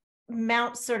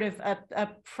mount sort of a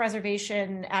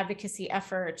preservation advocacy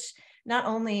effort, not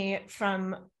only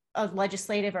from a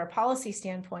legislative or policy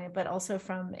standpoint, but also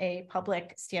from a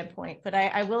public standpoint. But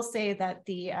I will say that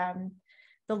the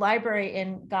library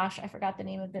in, gosh, I forgot the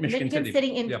name of it, Michigan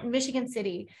City in Michigan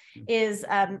City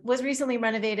was recently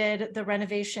renovated. The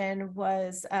renovation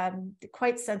was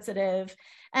quite sensitive,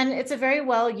 and it's a very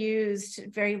well used,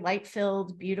 very light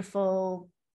filled, beautiful,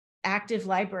 active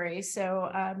library. So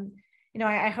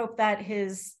I hope that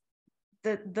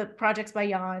the projects by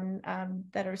Jan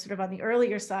that are sort of on the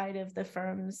earlier side of the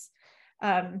firm's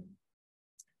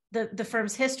the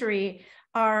firm's history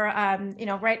are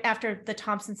right after the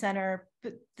Thompson Center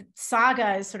the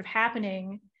saga is sort of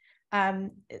happening,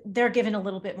 they're given a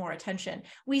little bit more attention.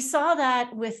 We saw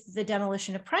that with the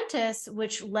Demolition Apprentice,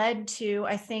 which led to,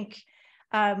 I think,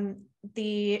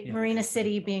 the Marina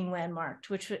City being landmarked,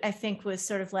 which I think was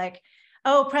sort of like,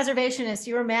 oh, preservationists,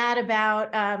 you were mad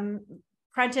about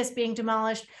Prentice being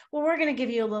demolished. Well, we're going to give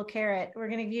you a little carrot. We're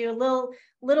going to give you a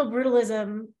little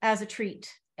brutalism as a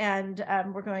treat, and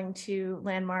we're going to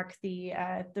landmark the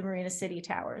Marina City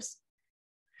towers.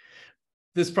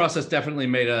 This process definitely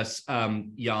made us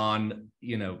Jan,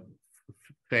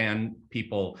 fan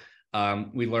people.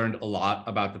 We learned a lot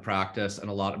about the practice and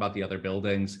a lot about the other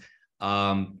buildings.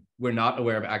 We're not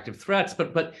aware of active threats,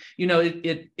 but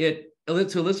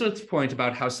to Elizabeth's point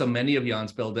about how so many of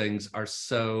Jan's buildings are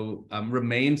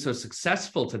remain so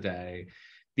successful today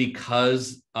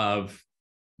because of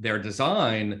their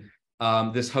design.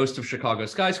 This host of Chicago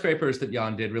skyscrapers that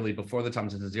Jan did really before the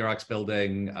Thompson Xerox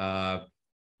building,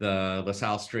 the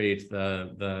LaSalle Street,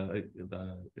 the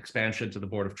expansion to the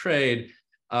Board of Trade.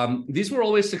 These were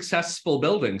always successful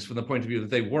buildings from the point of view that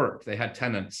they worked. They had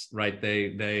tenants, right?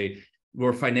 They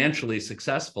were financially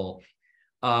successful.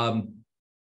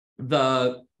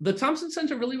 The Thompson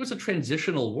Center really was a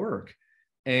transitional work,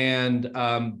 and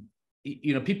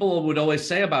people would always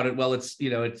say about it, well, it's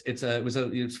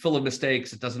full of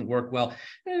mistakes. It doesn't work well.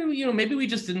 Maybe we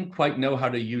just didn't quite know how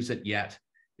to use it yet.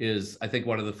 Is I think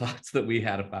one of the thoughts that we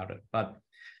had about it, but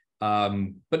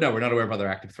no, we're not aware of other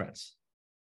active threats.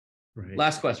 Right.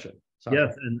 Last question. Sorry.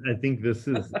 Yes, and I think this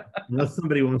is, unless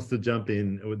somebody wants to jump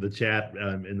in with the chat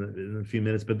in a few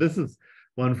minutes, but this is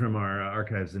one from our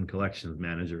archives and collections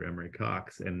manager, Emery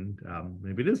Cox, and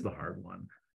maybe it is the hard one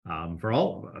for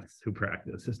all of us who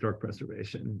practice historic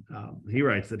preservation. He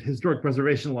writes that historic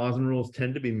preservation laws and rules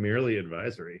tend to be merely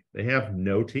advisory. They have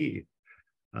no teeth.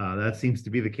 That seems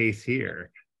to be the case here.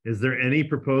 Is there any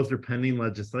proposed or pending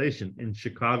legislation in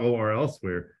Chicago or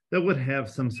elsewhere that would have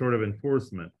some sort of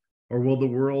enforcement? Or will the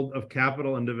world of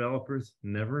capital and developers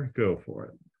never go for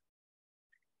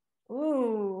it?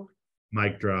 Ooh.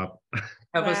 Mic drop.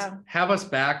 Have us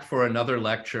back for another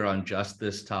lecture on just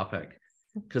this topic,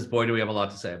 because boy, do we have a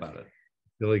lot to say about it. I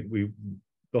feel like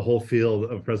the whole field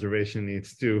of preservation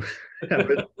needs to have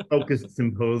a focused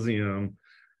symposium.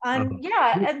 And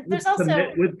there's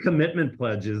also with commitment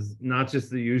pledges, not just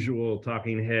the usual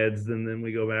talking heads, and then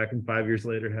we go back and 5 years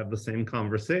later have the same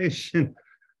conversation.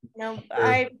 No,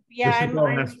 the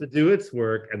has to do its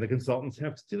work, and the consultants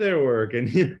have to do their work,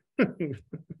 and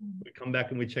we come back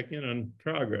and we check in on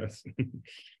progress.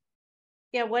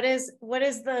 Yeah, what is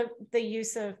the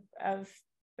use of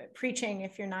preaching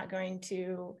if you're not going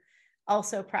to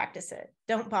also practice it.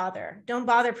 Don't bother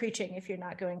preaching if you're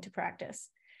not going to practice.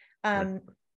 Whose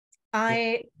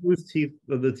teeth?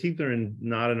 The teeth are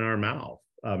not in our mouth.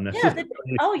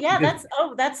 Yeah.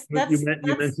 That's you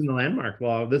mentioned the landmark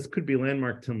law. This could be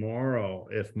landmark tomorrow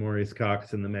if Maurice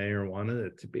Cox and the mayor wanted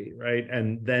it to be, right?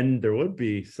 And then there would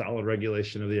be solid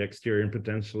regulation of the exterior and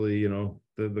potentially, you know,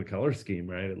 the color scheme,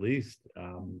 right? At least,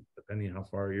 depending on how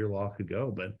far your law could go.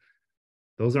 But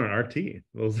those aren't our teeth.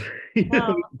 Those are,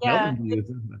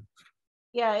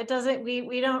 yeah, it doesn't.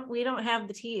 We don't have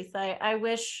the teeth. I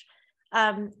wish.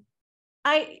 I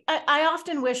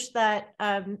often wish that.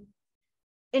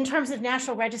 In terms of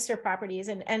National Register properties,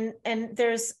 and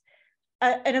there's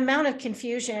an amount of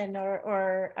confusion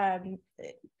or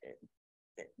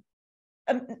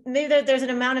maybe there's an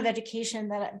amount of education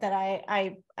that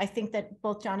I think that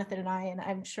both Jonathan and I, and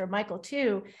I'm sure Michael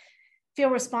too, feel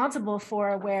responsible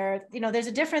for, where, you know, there's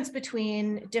a difference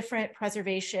between different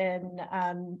preservation,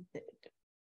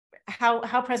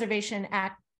 how Preservation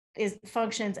Act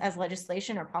functions as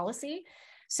legislation or policy.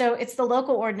 So it's the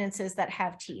local ordinances that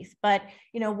have teeth, but,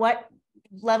 you know, what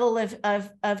level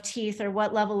of teeth or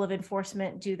what level of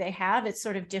enforcement do they have? It's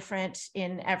sort of different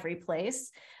in every place.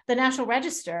 The National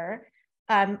Register,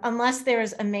 unless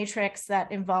there's a matrix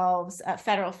that involves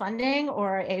federal funding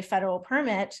or a federal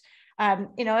permit,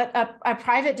 you know, a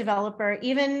private developer,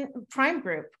 even Prime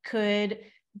Group, could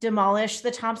demolish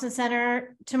the Thompson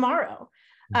Center tomorrow.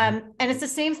 And it's the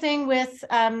same thing with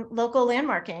local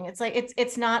landmarking. It's like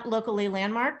it's not locally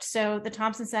landmarked, so the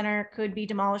Thompson Center could be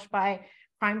demolished by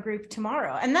Prime Group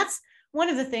tomorrow. And that's one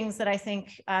of the things that I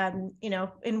think, you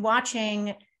know, in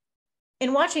watching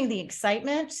the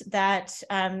excitement that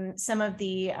some of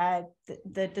the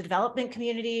development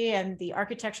community and the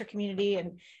architecture community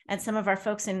and some of our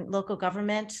folks in local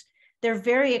government, they're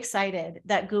very excited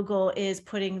that Google is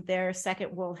putting their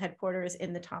second world headquarters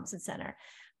in the Thompson Center.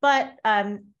 But,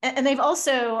 and they've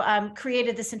also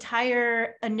created this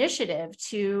entire initiative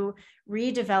to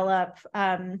redevelop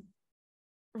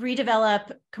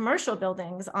commercial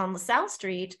buildings on LaSalle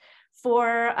Street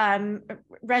for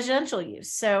residential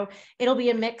use. So it'll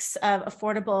be a mix of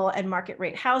affordable and market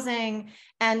rate housing.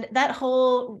 And that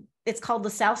whole, it's called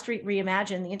LaSalle Street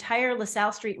Reimagine. The entire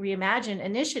LaSalle Street Reimagine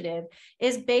initiative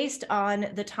is based on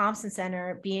the Thompson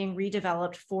Center being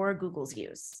redeveloped for Google's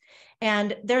use.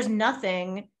 And there's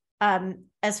nothing,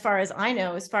 as far as I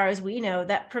know, as far as we know,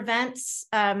 that prevents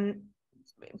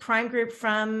Prime Group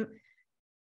from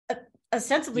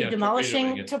ostensibly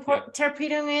demolishing,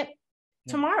 torpedoing it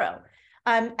tomorrow.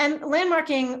 And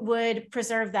landmarking would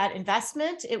preserve that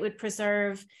investment. It would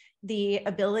preserve the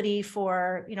ability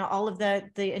for, you know, all of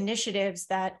the initiatives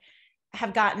that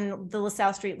have gotten the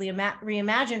LaSalle Street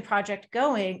Reimagine project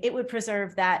going. It would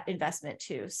preserve that investment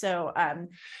too. So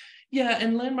yeah,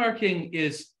 and landmarking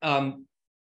is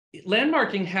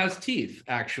landmarking has teeth,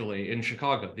 actually, in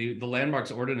Chicago. The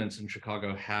landmarks ordinance in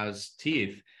Chicago has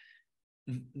teeth.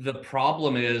 The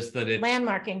problem is that it's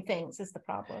landmarking things is the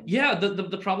problem. Yeah,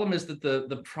 the problem is that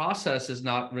the process is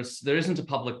not, there isn't a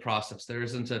public process. There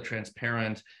isn't a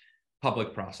transparent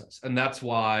public process. And that's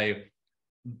why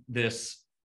this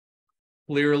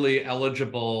clearly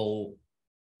eligible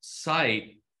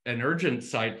site, an urgent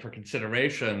site for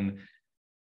consideration,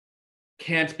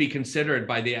 can't be considered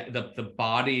by the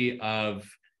body of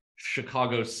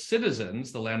Chicago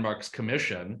citizens, the Landmarks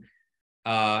Commission,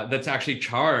 that's actually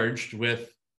charged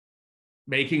with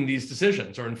making these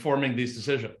decisions or informing these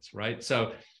decisions, right?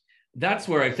 So that's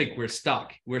where I think we're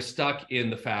stuck. We're stuck in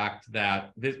the fact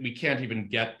that we can't even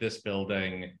get this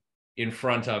building in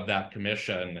front of that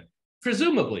commission,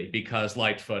 presumably because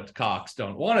Lightfoot, Cox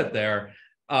don't want it there.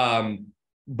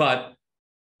 But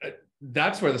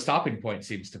that's where the stopping point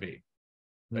seems to be.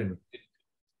 Mm.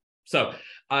 So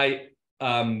I'm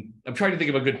trying to think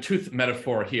of a good tooth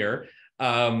metaphor here.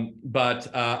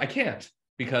 But I can't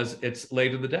because it's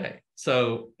late in the day.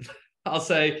 So I'll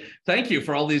say thank you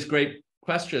for all these great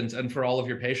questions and for all of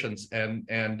your patience.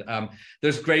 And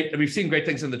we've seen great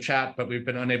things in the chat, but we've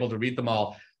been unable to read them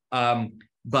all.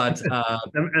 But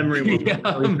Emery was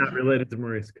not related to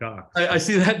Maurice Cox. I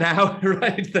see that now,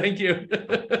 right? Thank you.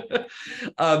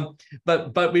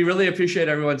 But we really appreciate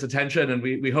everyone's attention, and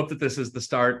we hope that this is the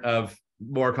start of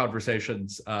more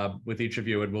conversations with each of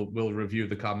you, and we'll review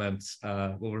the comments.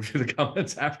 We'll review the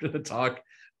comments after the talk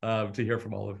to hear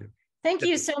from all of you. Thank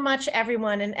you so much,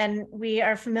 everyone. And we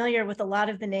are familiar with a lot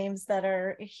of the names that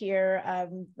are here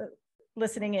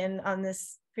listening in on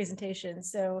this presentation.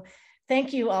 So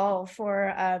thank you all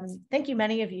for, thank you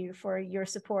many of you for your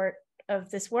support of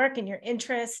this work and your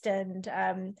interest and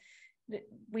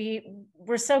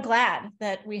we're so glad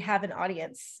that we have an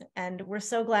audience, and we're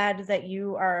so glad that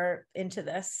you are into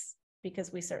this,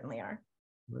 because we certainly are.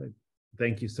 Right.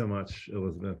 Thank you so much,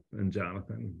 Elizabeth and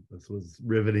Jonathan. This was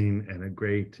riveting and a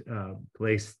great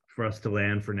place for us to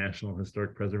land for National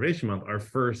Historic Preservation Month, our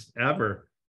first ever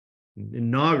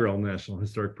inaugural National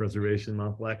Historic Preservation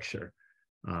Month lecture.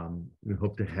 We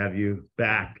hope to have you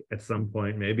back at some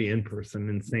point, maybe in person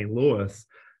in St. Louis.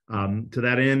 To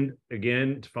that end,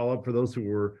 again, to follow up for those who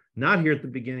were not here at the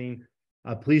beginning,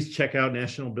 please check out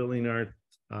National Building Arts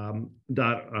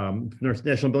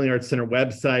National Building Arts Center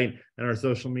website and our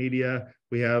social media.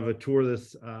 We have a tour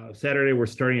this Saturday. We're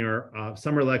starting our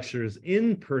summer lectures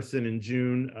in person in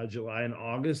June, July, and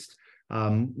August.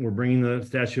 We're bringing the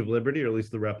Statue of Liberty, or at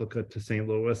least the replica, to St.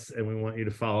 Louis, and we want you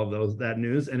to follow that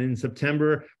news. And in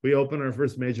September, we open our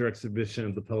first major exhibition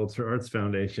of the Pulitzer Arts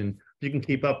Foundation. If you can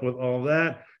keep up with all of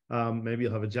that, maybe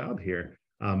you'll have a job here.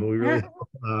 But we really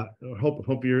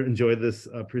hope you enjoyed this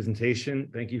presentation.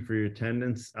 Thank you for your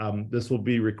attendance. This will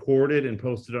be recorded and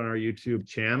posted on our YouTube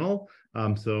channel.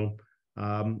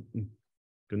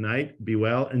 Good night, be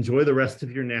well. Enjoy the rest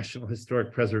of your National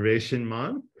Historic Preservation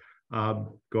Month.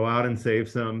 Go out and save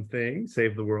some things,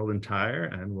 save the world entire,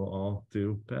 and we'll all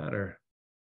do better.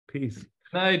 Peace. Good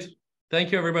night.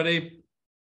 Thank you, everybody.